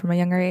women from a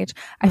younger age.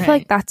 I feel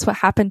like that's what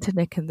happened to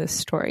Nick in this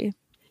story.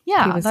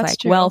 Yeah, he was that's like,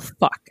 true. well,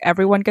 fuck,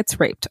 everyone gets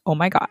raped. Oh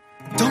my god.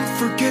 Don't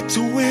forget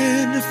to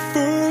win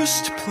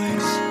first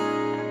place.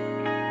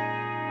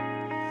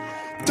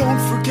 Don't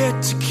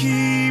forget to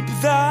keep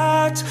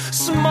that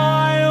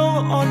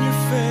smile on your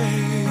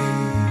face.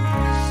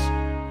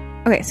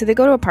 Okay, so they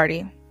go to a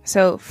party.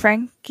 So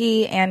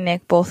Frankie and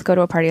Nick both go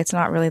to a party. It's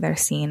not really their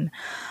scene.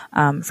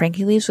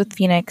 Frankie leaves with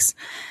Phoenix.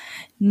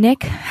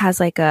 Nick has,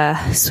 like, a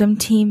swim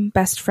team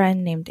best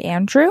friend named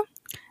Andrew.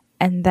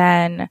 And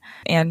then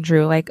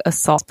Andrew, like,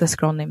 assaults this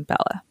girl named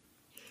Bella.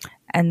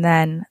 And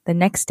then the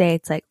next day,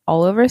 it's, like,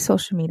 all over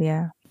social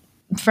media.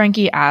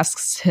 Frankie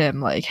asks him,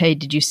 like, hey,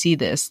 did you see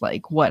this?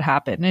 Like, what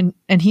happened?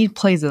 And he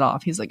plays it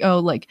off. He's like, oh,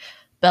 like,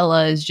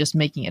 Bella is just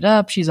making it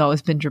up. She's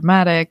always been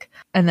dramatic.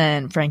 And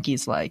then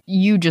Frankie's like,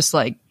 you just,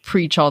 like,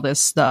 preach all this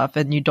stuff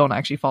and you don't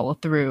actually follow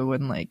through.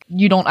 And, like,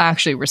 you don't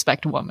actually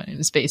respect a woman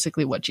is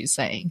basically what she's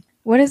saying.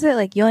 What is it?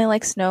 Like, you only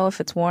like snow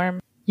if it's warm?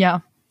 Yeah.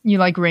 You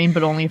like rain,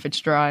 but only if it's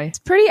dry. It's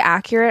pretty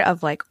accurate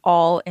of, like,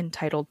 all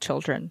entitled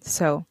children.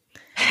 So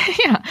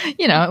yeah,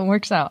 you know, it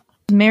works out.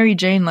 Mary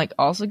Jane, like,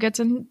 also gets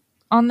in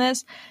on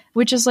this,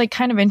 which is, like,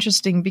 kind of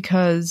interesting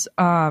because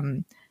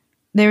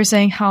they were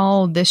saying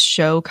how this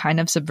show kind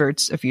of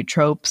subverts a few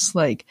tropes.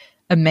 Like,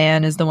 a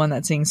man is the one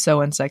that sings so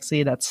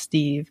unsexy, that's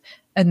Steve.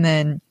 And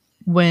then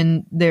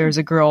when there's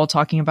a girl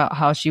talking about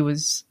how she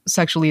was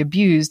sexually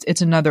abused,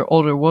 it's another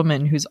older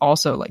woman who's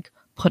also, like,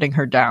 putting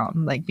her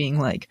down, like, being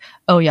like,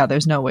 oh yeah,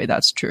 there's no way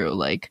that's true.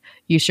 Like,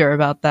 you sure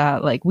about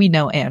that? Like, we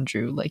know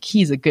Andrew, like,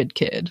 he's a good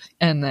kid.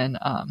 And then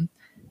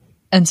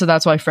and so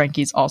that's why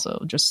Frankie's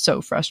also just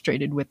so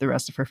frustrated with the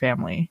rest of her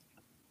family.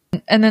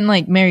 And then,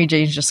 like, Mary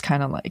Jane's just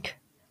kind of, like,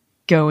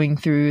 going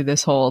through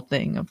this whole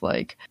thing of,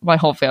 like, my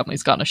whole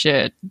family's gone to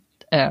shit.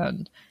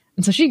 And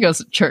so she goes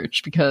to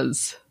church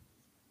because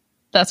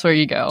that's where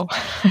you go,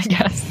 I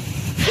guess.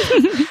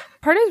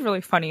 Part is really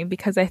funny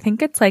because I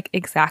think it's, like,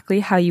 exactly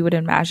how you would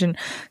imagine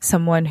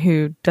someone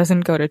who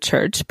doesn't go to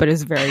church but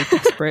is very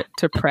desperate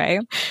to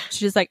pray.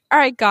 She's like, all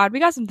right, God, we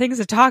got some things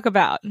to talk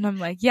about. And I'm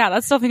like, yeah,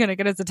 that's definitely going to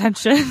get his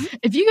attention.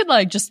 If you could,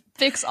 like, just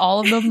fix all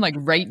of them, like,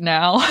 right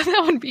now,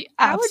 that would be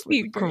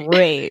absolutely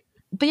great.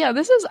 But yeah,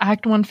 this is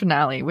Act 1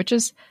 finale, which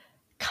is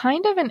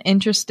kind of an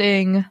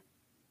interesting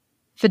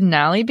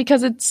finale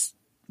because it's,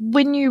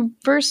 when you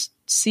first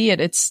see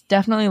it, it's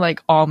definitely,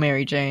 like, all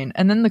Mary Jane.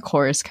 And then the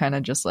chorus kind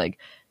of just, like,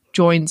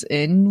 joins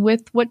in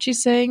with what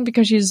she's saying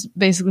because she's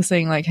basically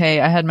saying, like,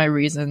 hey, I had my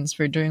reasons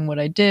for doing what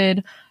I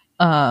did.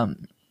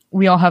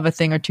 We all have a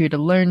thing or two to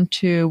learn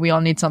to. We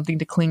all need something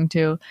to cling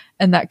to.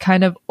 And that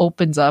kind of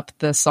opens up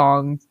the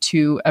song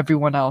to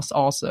everyone else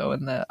also.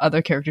 And the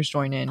other characters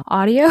join in.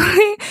 Audio,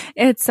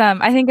 it's,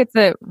 I think it's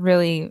a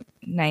really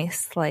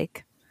nice,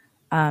 like,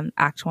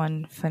 Act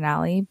 1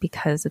 finale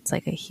because it's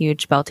like a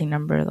huge belting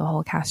number the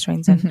whole cast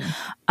joins in.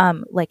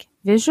 Like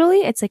visually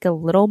it's like a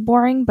little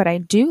boring, but I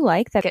do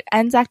like that it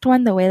ends Act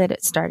 1 the way that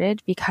it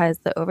started, because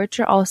the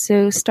overture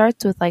also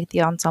starts with like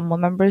the ensemble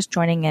members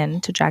joining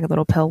in to Jagged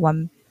Little Pill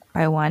one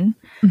by one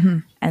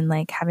and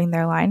like having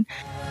their line.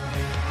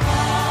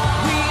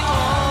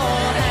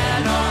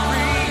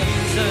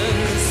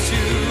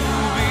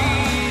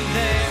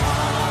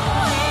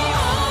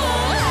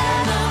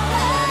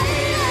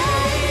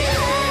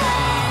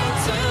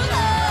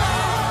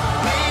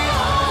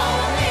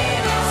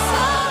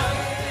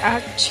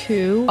 Act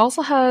 2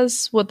 also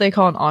has what they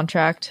call an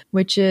entr'acte,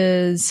 which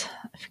is,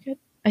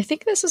 I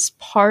think this is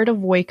part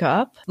of Wake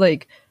Up.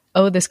 Like,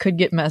 oh, this could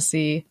get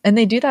messy. And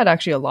they do that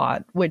actually a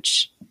lot,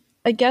 which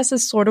I guess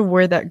is sort of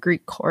where that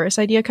Greek chorus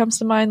idea comes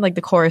to mind. Like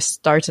the chorus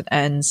starts and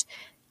ends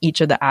each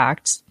of the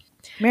acts.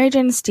 Mary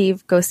Jane and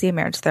Steve go see a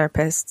marriage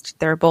therapist.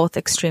 They're both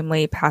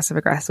extremely passive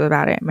aggressive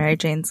about it. Mary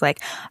Jane's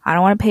like, I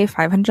don't want to pay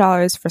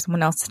 $500 for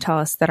someone else to tell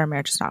us that our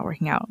marriage is not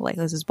working out. Like,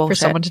 this is bullshit.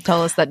 For someone to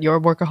tell us that you're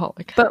a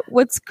workaholic. But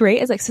what's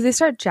great is like, so they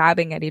start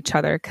jabbing at each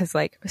other because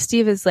like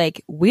Steve is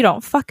like, we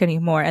don't fuck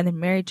anymore. And then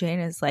Mary Jane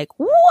is like,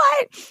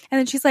 what? And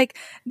then she's like,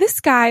 this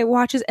guy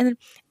watches. And then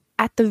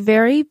at the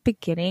very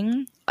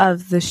beginning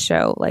of the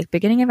show, like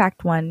beginning of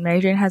Act 1, Mary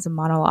Jane has a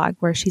monologue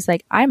where she's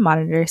like, I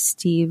monitor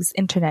Steve's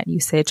internet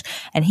usage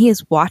and he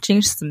is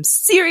watching some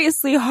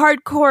seriously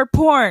hardcore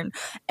porn.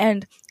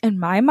 And in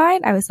my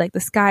mind, I was like,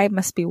 this guy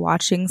must be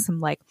watching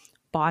some like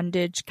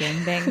bondage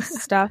gangbang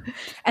stuff.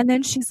 And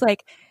then she's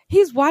like,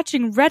 he's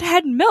watching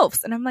redhead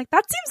MILFs. And I'm like,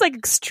 that seems like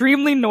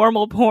extremely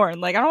normal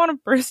porn. Like, I don't want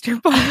to burst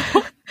your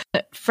bubble.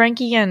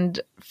 Frankie and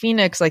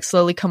Phoenix like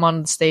slowly come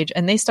on the stage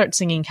and they start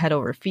singing Head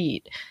Over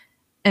Feet.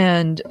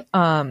 And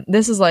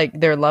this is like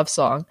their love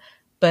song,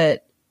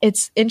 but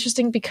it's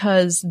interesting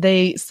because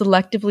they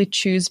selectively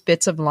choose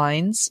bits of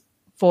lines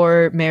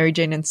for Mary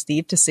Jane and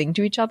Steve to sing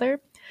to each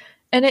other.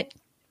 And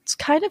it's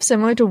kind of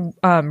similar to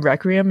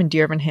Requiem and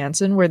Dear Evan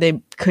Hansen, where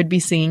they could be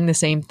singing the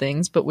same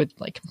things, but with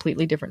like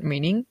completely different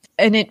meaning.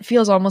 And it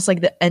feels almost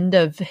like the end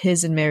of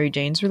his and Mary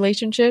Jane's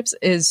relationships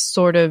is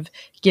sort of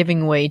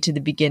giving way to the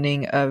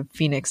beginning of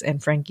Phoenix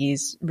and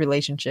Frankie's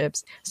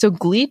relationships. So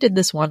Glee did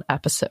this one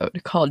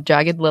episode called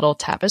Jagged Little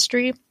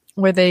Tapestry,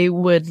 where they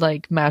would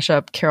like mash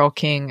up Carole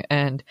King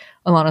and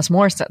Alanis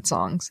Morissette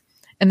songs.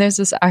 And there's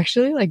this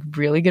actually like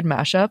really good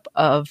mashup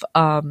of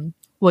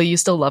Will You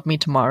Still Love Me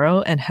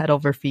Tomorrow and Head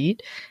Over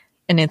Feet.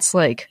 And it's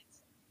like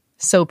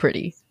so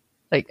pretty.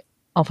 Like,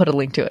 I'll put a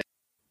link to it.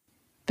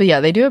 But yeah,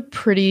 they do a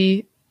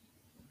pretty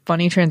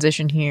funny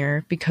transition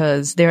here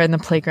because they're in the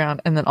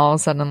playground and then all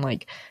of a sudden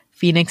like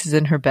Phoenix is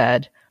in her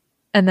bed.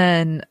 And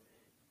then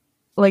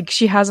like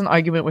she has an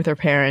argument with her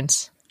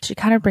parents. She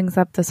kind of brings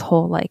up this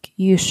whole like,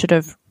 you should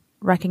have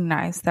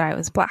recognized that I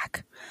was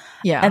black.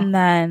 Yeah. And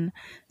then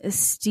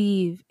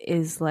Steve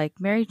is like,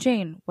 Mary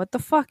Jane, what the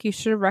fuck? You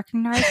should have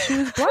recognized she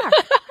was black.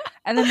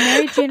 And then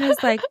Mary Jane is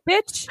like,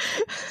 bitch,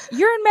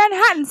 you're in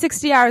Manhattan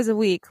 60 hours a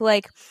week.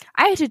 Like,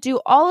 I had to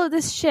do all of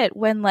this shit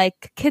when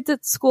like kids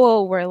at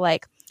school were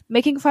like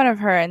making fun of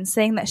her and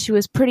saying that she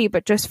was pretty,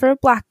 but just for a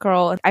black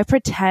girl. I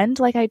pretend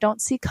like I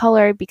don't see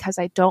color because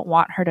I don't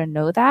want her to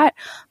know that.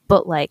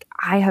 But like,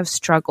 I have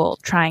struggled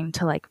trying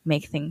to like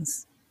make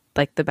things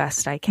like the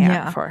best I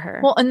can for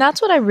her. Well, and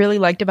that's what I really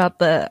liked about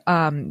the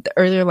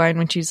earlier line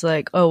when she's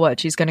like, oh, what,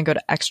 she's going to go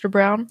to extra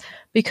brown?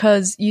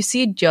 Because you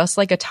see just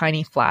like a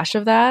tiny flash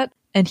of that.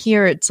 And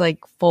here it's like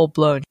full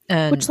blown.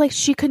 And which like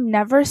she could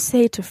never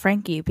say to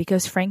Frankie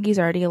because Frankie's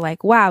already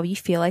like, wow, you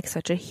feel like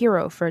such a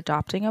hero for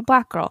adopting a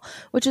black girl,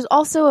 which is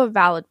also a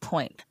valid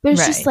point.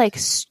 There's just like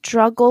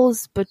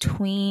struggles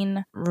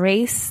between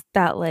race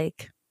that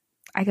like,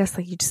 I guess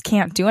like you just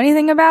can't do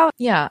anything about.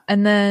 Yeah.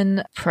 And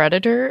then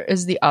Predator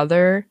is the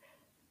other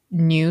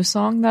new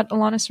song that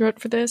Alanis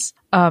wrote for this.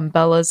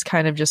 Bella's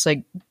kind of just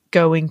like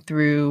going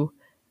through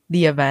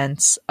the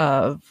events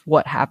of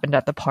what happened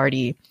at the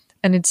party.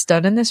 And it's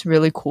done in this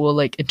really cool,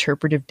 like,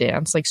 interpretive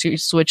dance. Like, she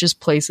switches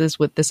places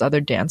with this other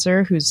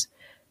dancer who's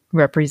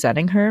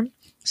representing her.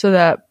 So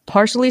that,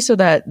 partially so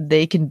that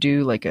they can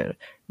do, like, a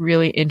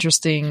really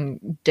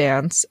interesting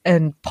dance.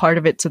 And part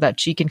of it so that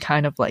she can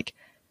kind of, like,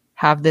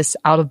 have this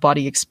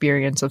out-of-body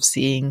experience of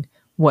seeing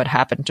what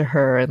happened to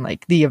her and,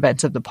 like, the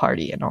events of the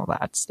party and all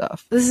that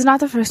stuff. This is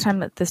not the first time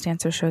that this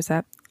dancer shows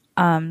up.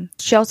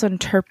 She also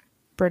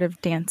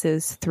interpretive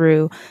dances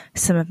through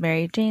some of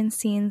Mary Jane's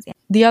scenes.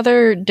 The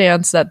other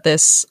dance that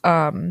this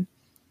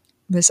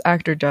this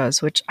actor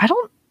does, which I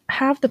don't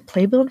have the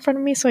playbill in front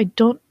of me, so I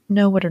don't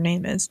know what her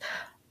name is,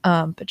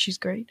 but she's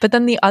great. But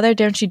then the other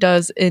dance she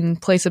does in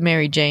place of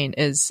Mary Jane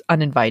is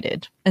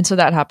Uninvited. And so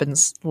that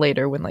happens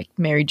later when like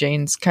Mary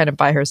Jane's kind of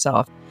by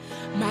herself.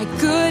 My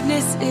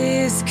goodness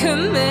is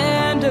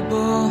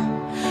commendable,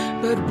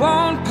 but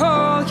won't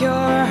pull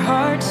your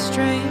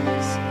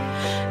heartstrings.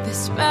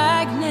 This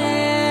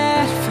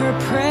magnet for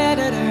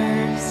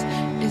predators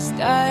is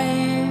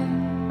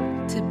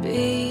dying to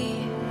be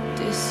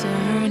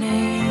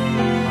discerning.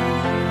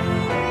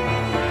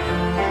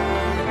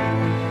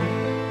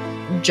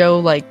 Jo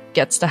like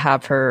gets to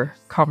have her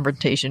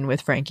confrontation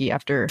with Frankie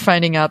after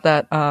finding out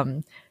that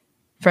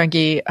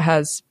Frankie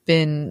has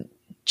been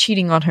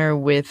cheating on her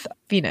with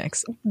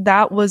Phoenix.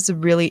 That was a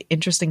really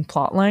interesting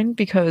plot line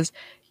because,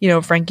 you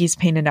know, Frankie's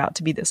painted out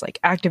to be this like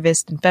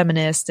activist and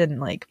feminist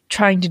and like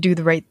trying to do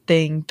the right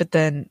thing, but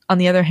then on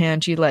the other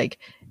hand, she like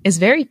is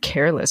very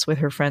careless with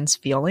her friends'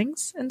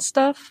 feelings and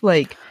stuff.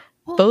 Like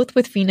both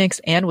with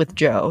Phoenix and with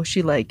Jo,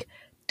 she like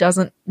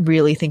doesn't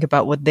really think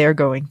about what they're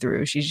going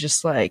through. She's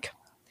just like,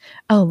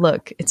 oh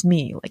look, it's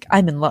me, like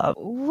I'm in love.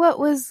 What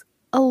was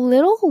a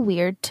little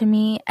weird to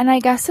me, and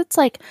I guess it's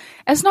like,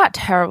 it's not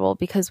terrible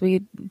because we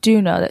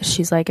do know that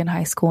she's like in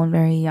high school and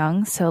very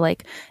young, so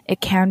like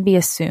it can be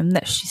assumed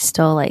that she's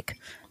still like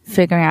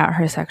figuring out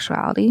her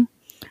sexuality.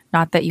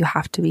 Not that you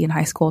have to be in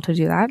high school to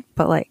do that,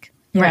 but like,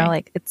 you know,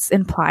 like it's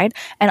implied.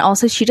 And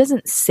also she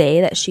doesn't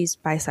say that she's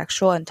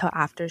bisexual until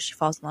after she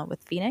falls in love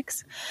with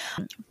Phoenix,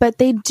 but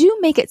they do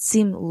make it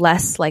seem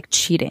less like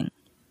cheating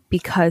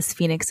because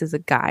Phoenix is a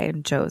guy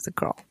and Jo is a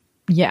girl.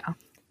 Yeah.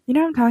 You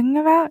know what I'm talking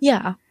about?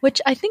 Yeah,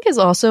 which I think is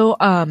also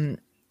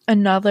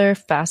another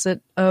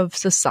facet of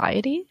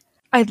society.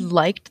 I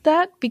liked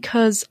that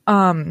because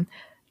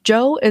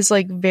Jo is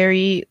like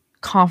very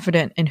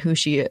confident in who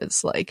she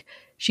is. Like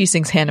she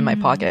sings "Hand in My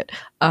Pocket,"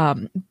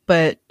 and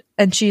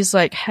she's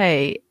like,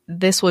 "Hey,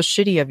 this was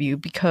shitty of you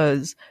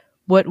because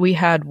what we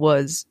had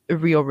was a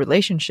real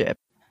relationship."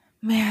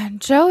 Man,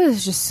 Jo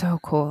is just so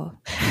cool.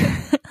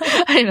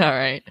 I know,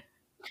 right?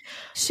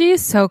 She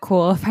is so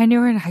cool. If I knew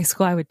her in high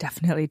school, I would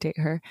definitely date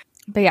her.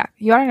 But yeah,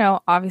 you want to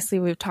know, obviously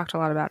we've talked a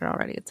lot about it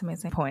already. It's an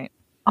amazing point.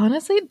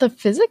 Honestly, the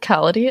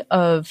physicality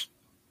of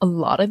a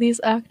lot of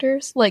these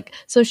actors, like,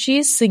 so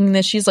she's singing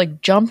this, she's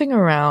like jumping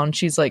around,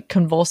 she's like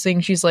convulsing,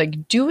 she's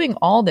like doing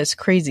all this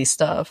crazy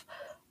stuff.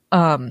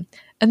 And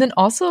then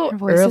also her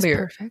voice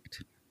earlier, is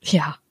perfect.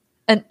 Yeah.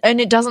 And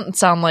it doesn't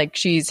sound like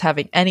she's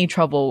having any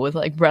trouble with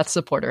like breath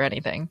support or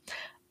anything.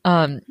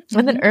 And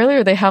then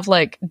earlier they have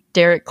like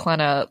Derek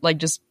Klena like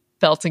just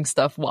belting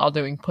stuff while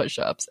doing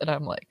push-ups, and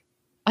I'm like,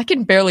 I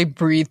can barely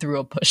breathe through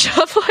a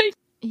push-up. Like,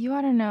 You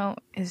Want to Know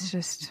is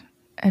just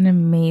an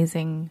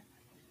amazing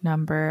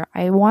number.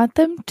 I want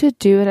them to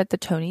do it at the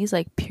Tonys,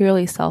 like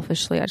purely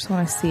selfishly. I just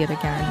want to see it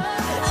again.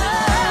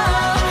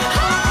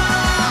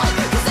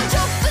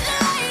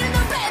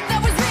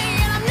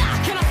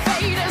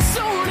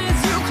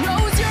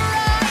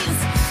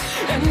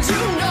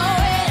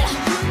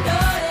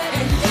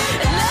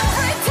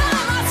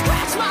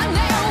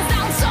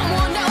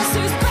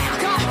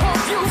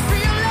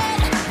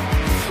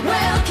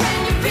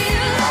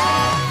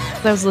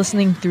 I was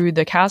listening through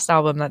the cast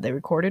album that they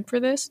recorded for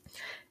this,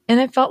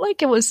 and it felt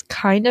like it was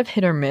kind of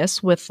hit or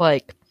miss with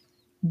like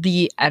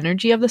the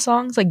energy of the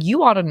songs. Like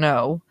You Ought to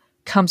Know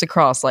comes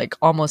across like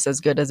almost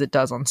as good as it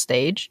does on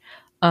stage.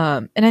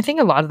 And I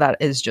think a lot of that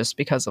is just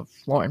because of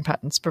Lauren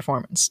Patton's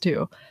performance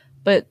too.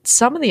 But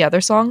some of the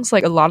other songs,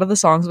 like a lot of the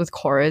songs with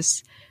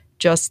chorus,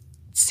 just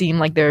seem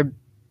like they're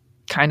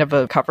kind of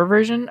a cover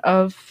version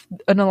of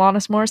an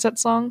Alanis Morissette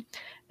song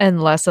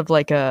and less of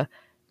like a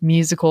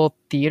musical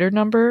theater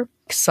number.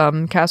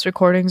 Some cast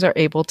recordings are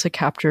able to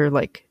capture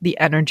like the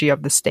energy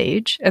of the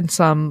stage and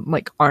some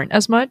like aren't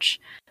as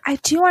much. I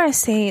do want to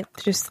say,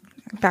 just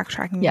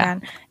backtracking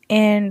again,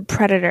 in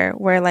Predator,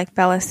 where like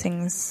Bella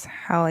sings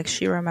how like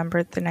she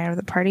remembered the night of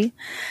the party,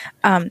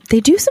 they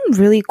do some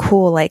really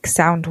cool like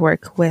sound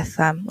work with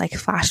like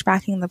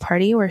flashbacking the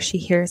party where she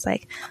hears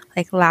like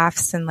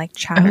laughs and like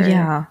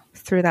chatter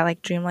through that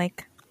like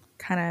dreamlike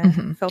kind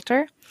of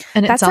filter,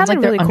 and that it sounds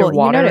like they're really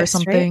underwater cool. Noticed, or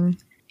something,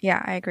 right?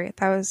 Yeah, I agree.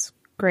 That was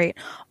great.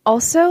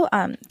 Also,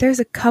 there's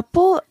a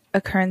couple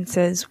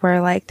occurrences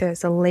where like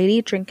there's a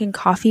lady drinking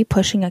coffee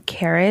pushing a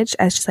carriage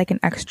as just like an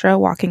extra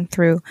walking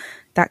through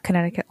that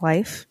Connecticut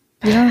life.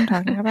 You know what I'm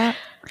talking about?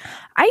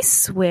 I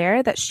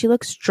swear that she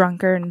looks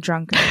drunker and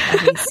drunker in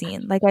every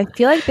scene. Like I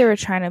feel like they were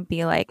trying to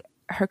be like,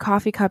 her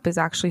coffee cup is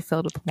actually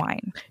filled with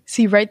wine.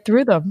 See right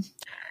through them.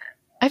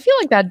 I feel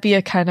like that'd be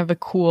a kind of a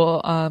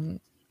cool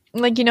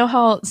like, you know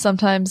how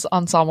sometimes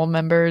ensemble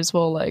members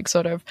will like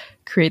sort of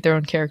create their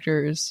own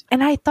characters.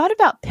 And I thought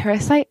about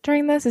Parasite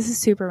during this. This is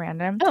super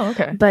random. Oh,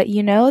 okay. But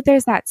you know,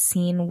 there's that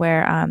scene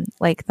where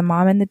like the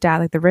mom and the dad,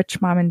 like the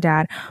rich mom and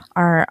dad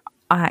are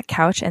on that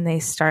couch and they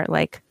start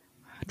like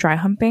dry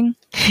humping.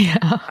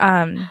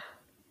 Yeah.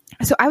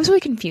 So I was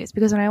really confused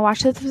because when I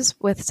watched this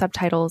with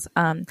subtitles,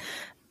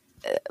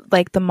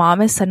 like the mom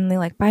is suddenly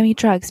like, buy me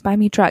drugs.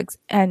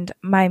 And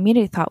my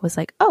immediate thought was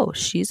like, oh,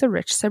 she's a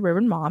rich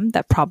suburban mom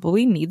that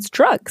probably needs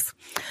drugs.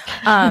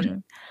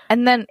 And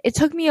then it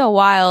took me a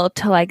while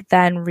to like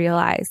then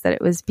realize that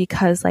it was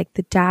because like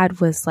the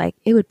dad was like,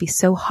 it would be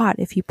so hot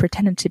if you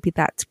pretended to be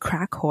that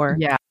crack whore.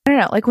 Yeah. I don't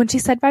know. Like when she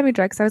said buy me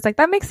drugs, I was like,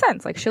 that makes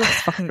sense. Like she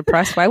looks fucking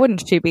depressed. Why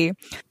wouldn't she be?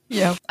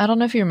 Yeah. I don't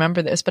know if you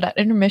remember this, but at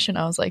intermission,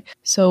 I was like,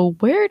 so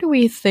where do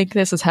we think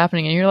this is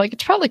happening? And you're like,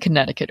 it's probably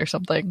Connecticut or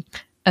something.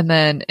 And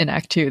then in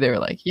Act 2, they were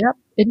like, yep,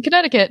 in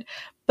Connecticut.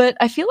 But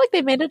I feel like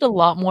they made it a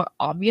lot more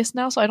obvious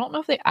now, so I don't know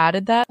if they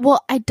added that.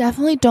 Well, I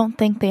definitely don't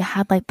think they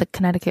had like the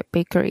Connecticut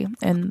bakery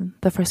in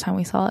the first time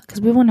we saw it, because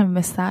we wouldn't have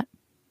missed that.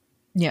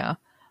 Yeah.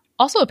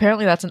 Also,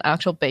 apparently that's an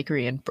actual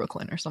bakery in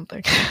Brooklyn or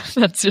something.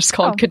 That's just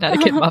called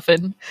Connecticut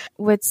Muffin.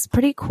 What's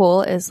pretty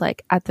cool is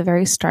like at the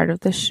very start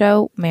of the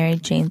show, Mary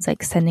Jane's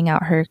like sending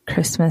out her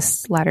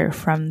Christmas letter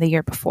from the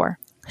year before.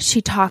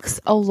 She talks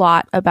a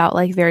lot about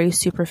like very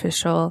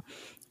superficial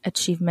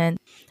achievement.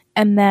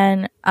 And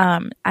then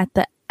at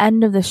the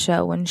end of the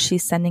show, when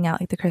she's sending out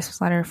like the Christmas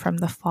letter from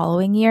the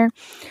following year,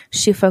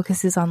 she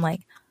focuses on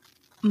like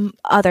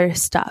other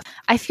stuff.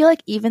 I feel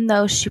like even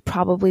though she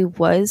probably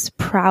was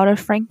proud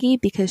of Frankie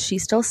because she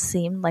still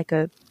seemed like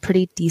a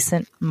pretty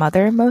decent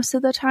mother most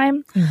of the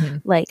time,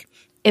 like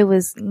it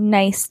was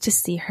nice to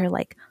see her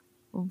like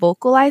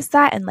vocalize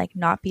that and like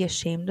not be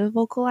ashamed of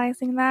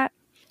vocalizing that.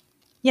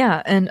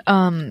 Yeah, and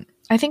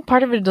I think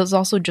part of it is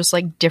also just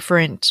like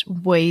different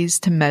ways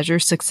to measure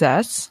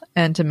success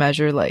and to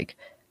measure like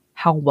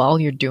how well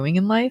you're doing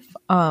in life.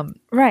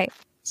 Right.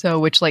 So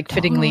which like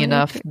fittingly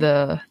enough,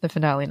 the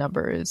finale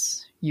number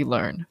is You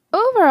Learn.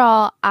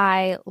 Overall,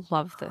 I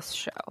love this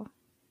show.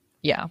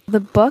 Yeah. The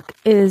book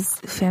is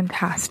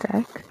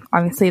fantastic.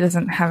 Obviously, it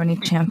doesn't have any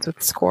chance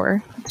with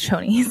score,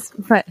 Shoney's,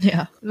 but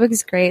yeah, the book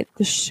is great.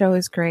 The show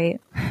is great.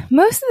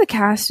 Most of the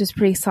cast is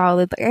pretty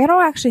solid. Like, I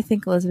don't actually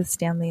think Elizabeth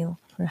Stanley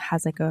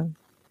has like a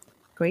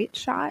great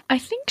shot. I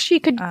think she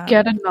could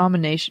get a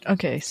nomination.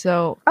 Okay,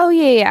 so... Oh,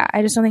 yeah.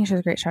 I just don't think she has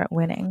a great shot at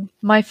winning.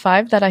 My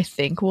 5 that I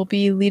think will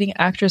be leading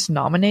actress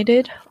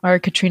nominated are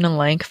Katrina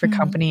Lenk for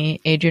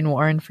Company, Adrienne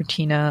Warren for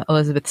Tina,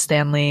 Elizabeth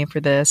Stanley for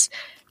this,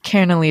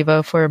 Karen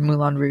Olivo for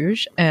Moulin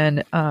Rouge,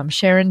 and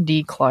Sharon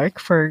D. Clarke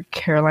for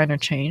Caroline or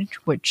Change,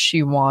 which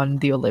she won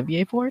the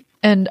Olivier for.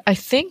 And I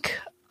think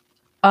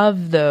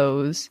of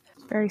those...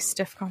 Very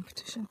stiff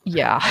competition.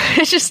 Yeah,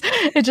 it's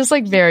just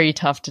like very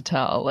tough to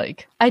tell.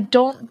 Like, I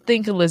don't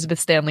think Elizabeth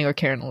Stanley or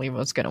Karen Olivo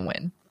is gonna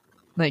win.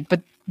 Like,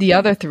 but the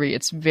other 3,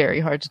 it's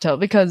very hard to tell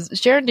because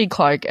Sharon D.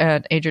 Clarke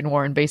and Adrienne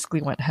Warren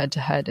basically went head to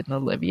head in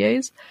the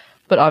Olivier's.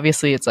 But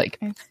obviously, it's like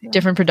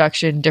different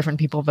production, different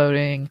people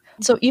voting.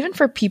 So even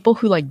for people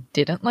who like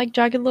didn't like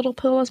Jagged Little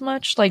Pill as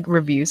much, like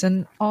reviews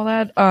and all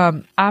that,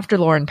 after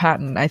Lauren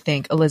Patton, I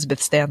think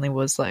Elizabeth Stanley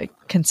was like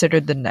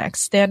considered the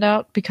next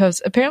standout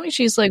because apparently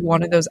she's like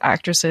one of those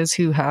actresses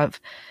who have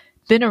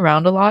been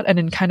around a lot and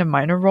in kind of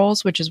minor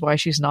roles, which is why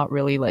she's not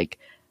really like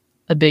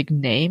a big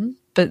name.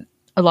 But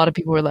a lot of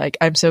people were like,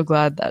 I'm so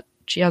glad that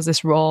she has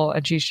this role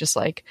and she's just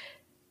like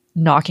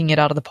knocking it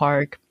out of the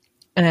park.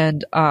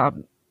 And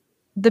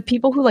the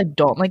people who like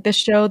don't like this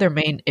show, their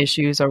main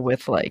issues are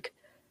with like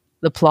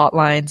the plot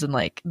lines and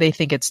like they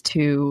think it's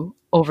too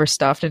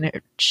overstuffed and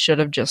it should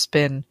have just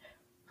been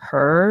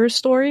her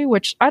story,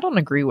 which I don't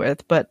agree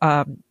with, but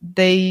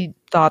they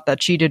thought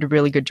that she did a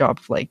really good job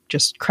of like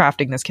just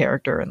crafting this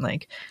character and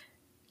like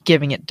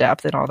giving it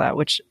depth and all that,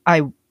 which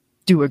I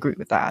do agree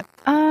with that.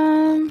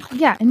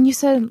 Yeah, and you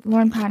said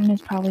Lauren Patton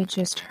is probably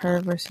just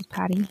her versus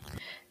Patty.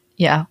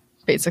 Yeah,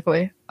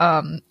 basically.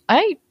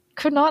 I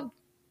could not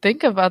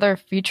think of other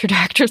featured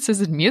actresses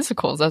in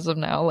musicals as of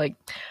now. Like,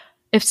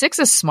 if Six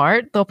is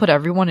smart, they'll put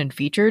everyone in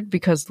featured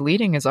because the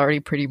leading is already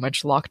pretty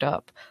much locked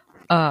up.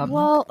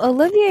 Well,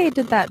 Olivier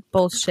did that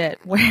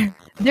bullshit where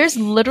there's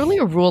literally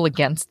a rule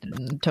against it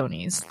in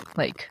Tony's.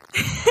 Like,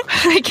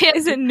 I can't.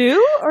 Is it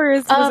new or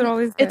was it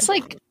always? It's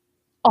like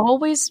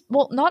always.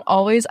 Well, not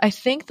always. I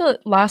think the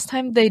last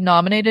time they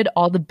nominated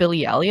all the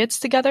Billy Elliots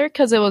together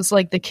because it was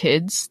like the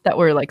kids that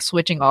were like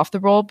switching off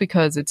the role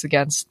because it's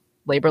against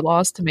labor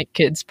laws to make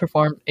kids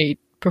perform 8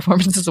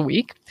 performances a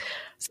week.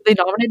 So they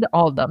nominated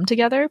all of them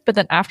together, but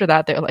then after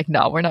that they're like,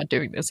 no, we're not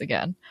doing this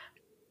again.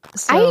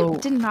 So, I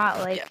did not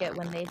like it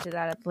when they did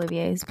that at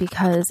Olivier's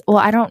because, well,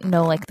 I don't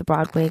know like the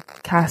Broadway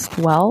cast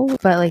well,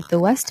 but like the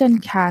West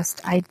End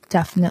cast, I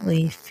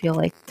definitely feel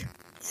like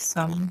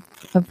some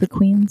of the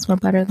queens were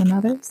better than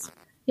others.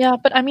 Yeah,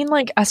 but I mean,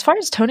 like, as far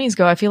as Tonys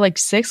go, I feel like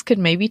Six could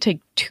maybe take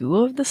 2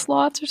 of the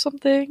slots or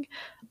something.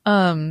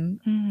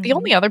 The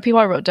only other people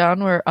I wrote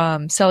down were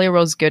Celia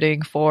Rose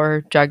Gooding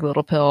for Jagged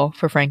Little Pill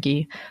for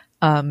Frankie,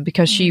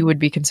 because she would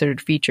be considered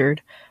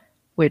featured,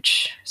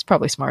 which is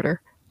probably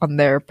smarter on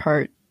their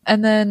part.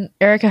 And then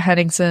Erica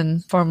Henningsen,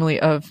 formerly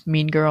of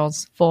Mean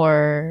Girls,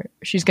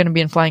 she's going to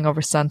be in Flying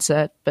Over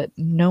Sunset, but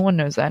no one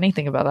knows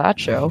anything about that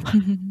show.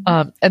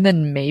 And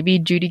then maybe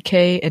Judy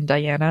Kay and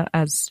Diana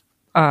as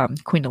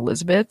Queen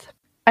Elizabeth.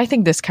 I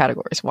think this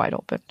category is wide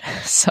open.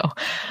 So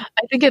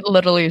I think it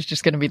literally is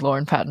just going to be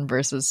Lauren Patton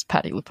versus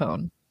Patti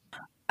LuPone.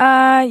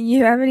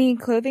 You have any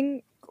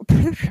closing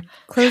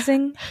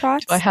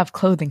thoughts? Do I have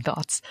clothing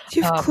thoughts? Do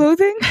you have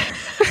clothing?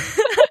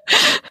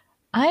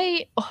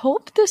 I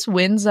hope this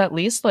wins at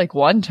least like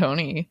 1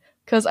 Tony,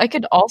 because I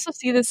could also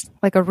see this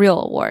like a real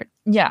award.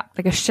 Yeah.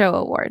 Like a show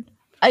award.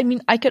 I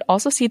mean, I could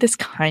also see this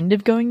kind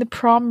of going the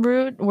prom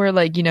route where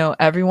like, you know,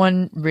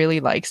 everyone really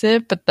likes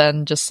it, but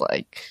then just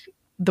like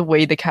the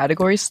way the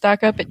categories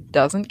stack up, it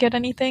doesn't get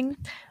anything,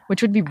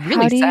 which would be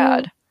really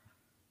sad.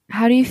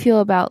 How do you feel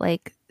about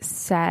like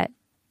set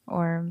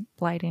or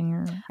lighting?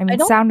 Or I mean,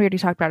 sound we already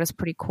talked about is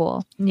pretty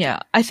cool. Yeah,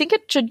 I think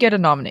it should get a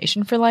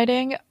nomination for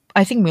lighting.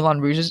 I think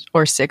Moulin Rouge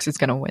or Six is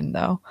going to win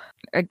though.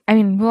 I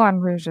mean,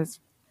 Moulin Rouge is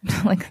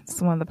Like,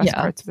 it's one of the best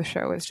parts of the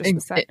show is just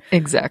the set.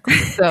 Exactly.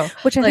 So,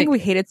 which I think we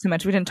hated so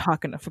much we didn't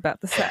talk enough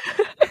about the set.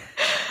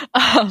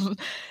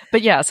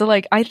 But yeah, so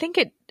like I think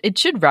it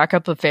should rack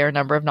up a fair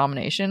number of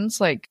nominations.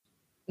 Like,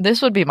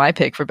 this would be my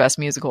pick for best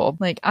musical.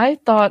 Like, I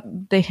thought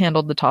they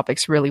handled the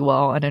topics really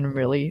well and in a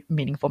really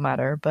meaningful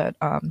manner. But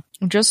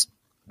just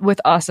with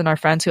us and our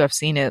friends who have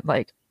seen it,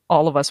 like,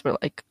 all of us were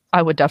like,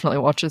 I would definitely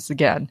watch this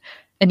again.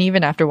 And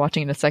even after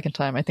watching it a second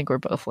time, I think we're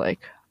both like,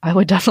 I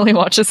would definitely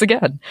watch this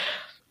again.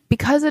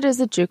 Because it is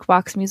a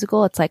jukebox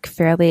musical, it's like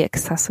fairly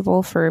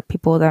accessible for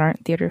people that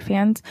aren't theater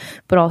fans,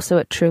 but also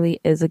it truly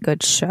is a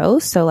good show.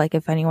 So like,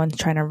 if anyone's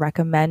trying to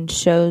recommend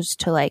shows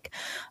to like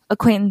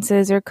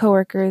acquaintances or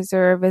coworkers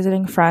or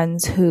visiting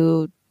friends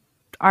who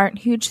aren't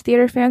huge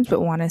theater fans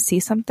but want to see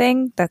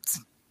something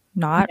that's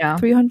not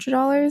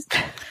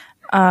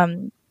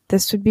 $300,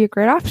 this would be a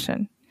great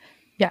option.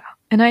 Yeah.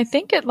 And I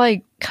think it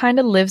like kind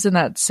of lives in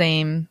that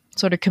same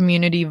sort of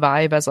community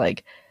vibe as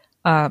like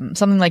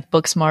something like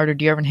Booksmart or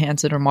Dear Evan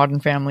Hansen or Modern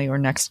Family or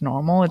Next to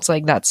Normal. It's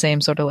like that same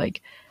sort of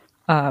like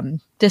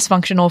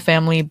dysfunctional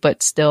family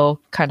but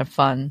still kind of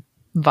fun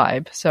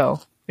vibe.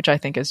 So, which I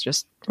think is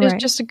just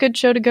a good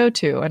show to go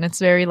to, and it's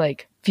very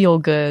like feel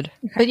good.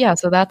 Okay. But yeah,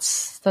 so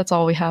that's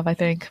all we have, I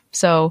think.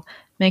 So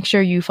make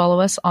sure you follow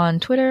us on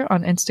Twitter,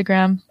 on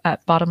Instagram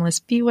at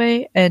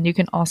bottomlessbway, and you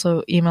can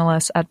also email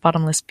us at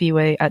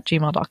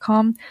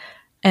bottomlessbway@gmail.com.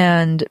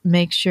 And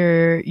make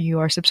sure you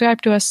are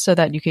subscribed to us so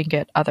that you can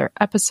get other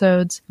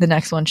episodes. The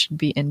next one should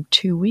be in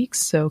 2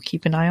 weeks, so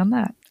keep an eye on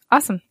that.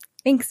 Awesome.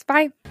 Thanks.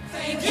 Bye.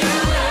 Thank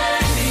you.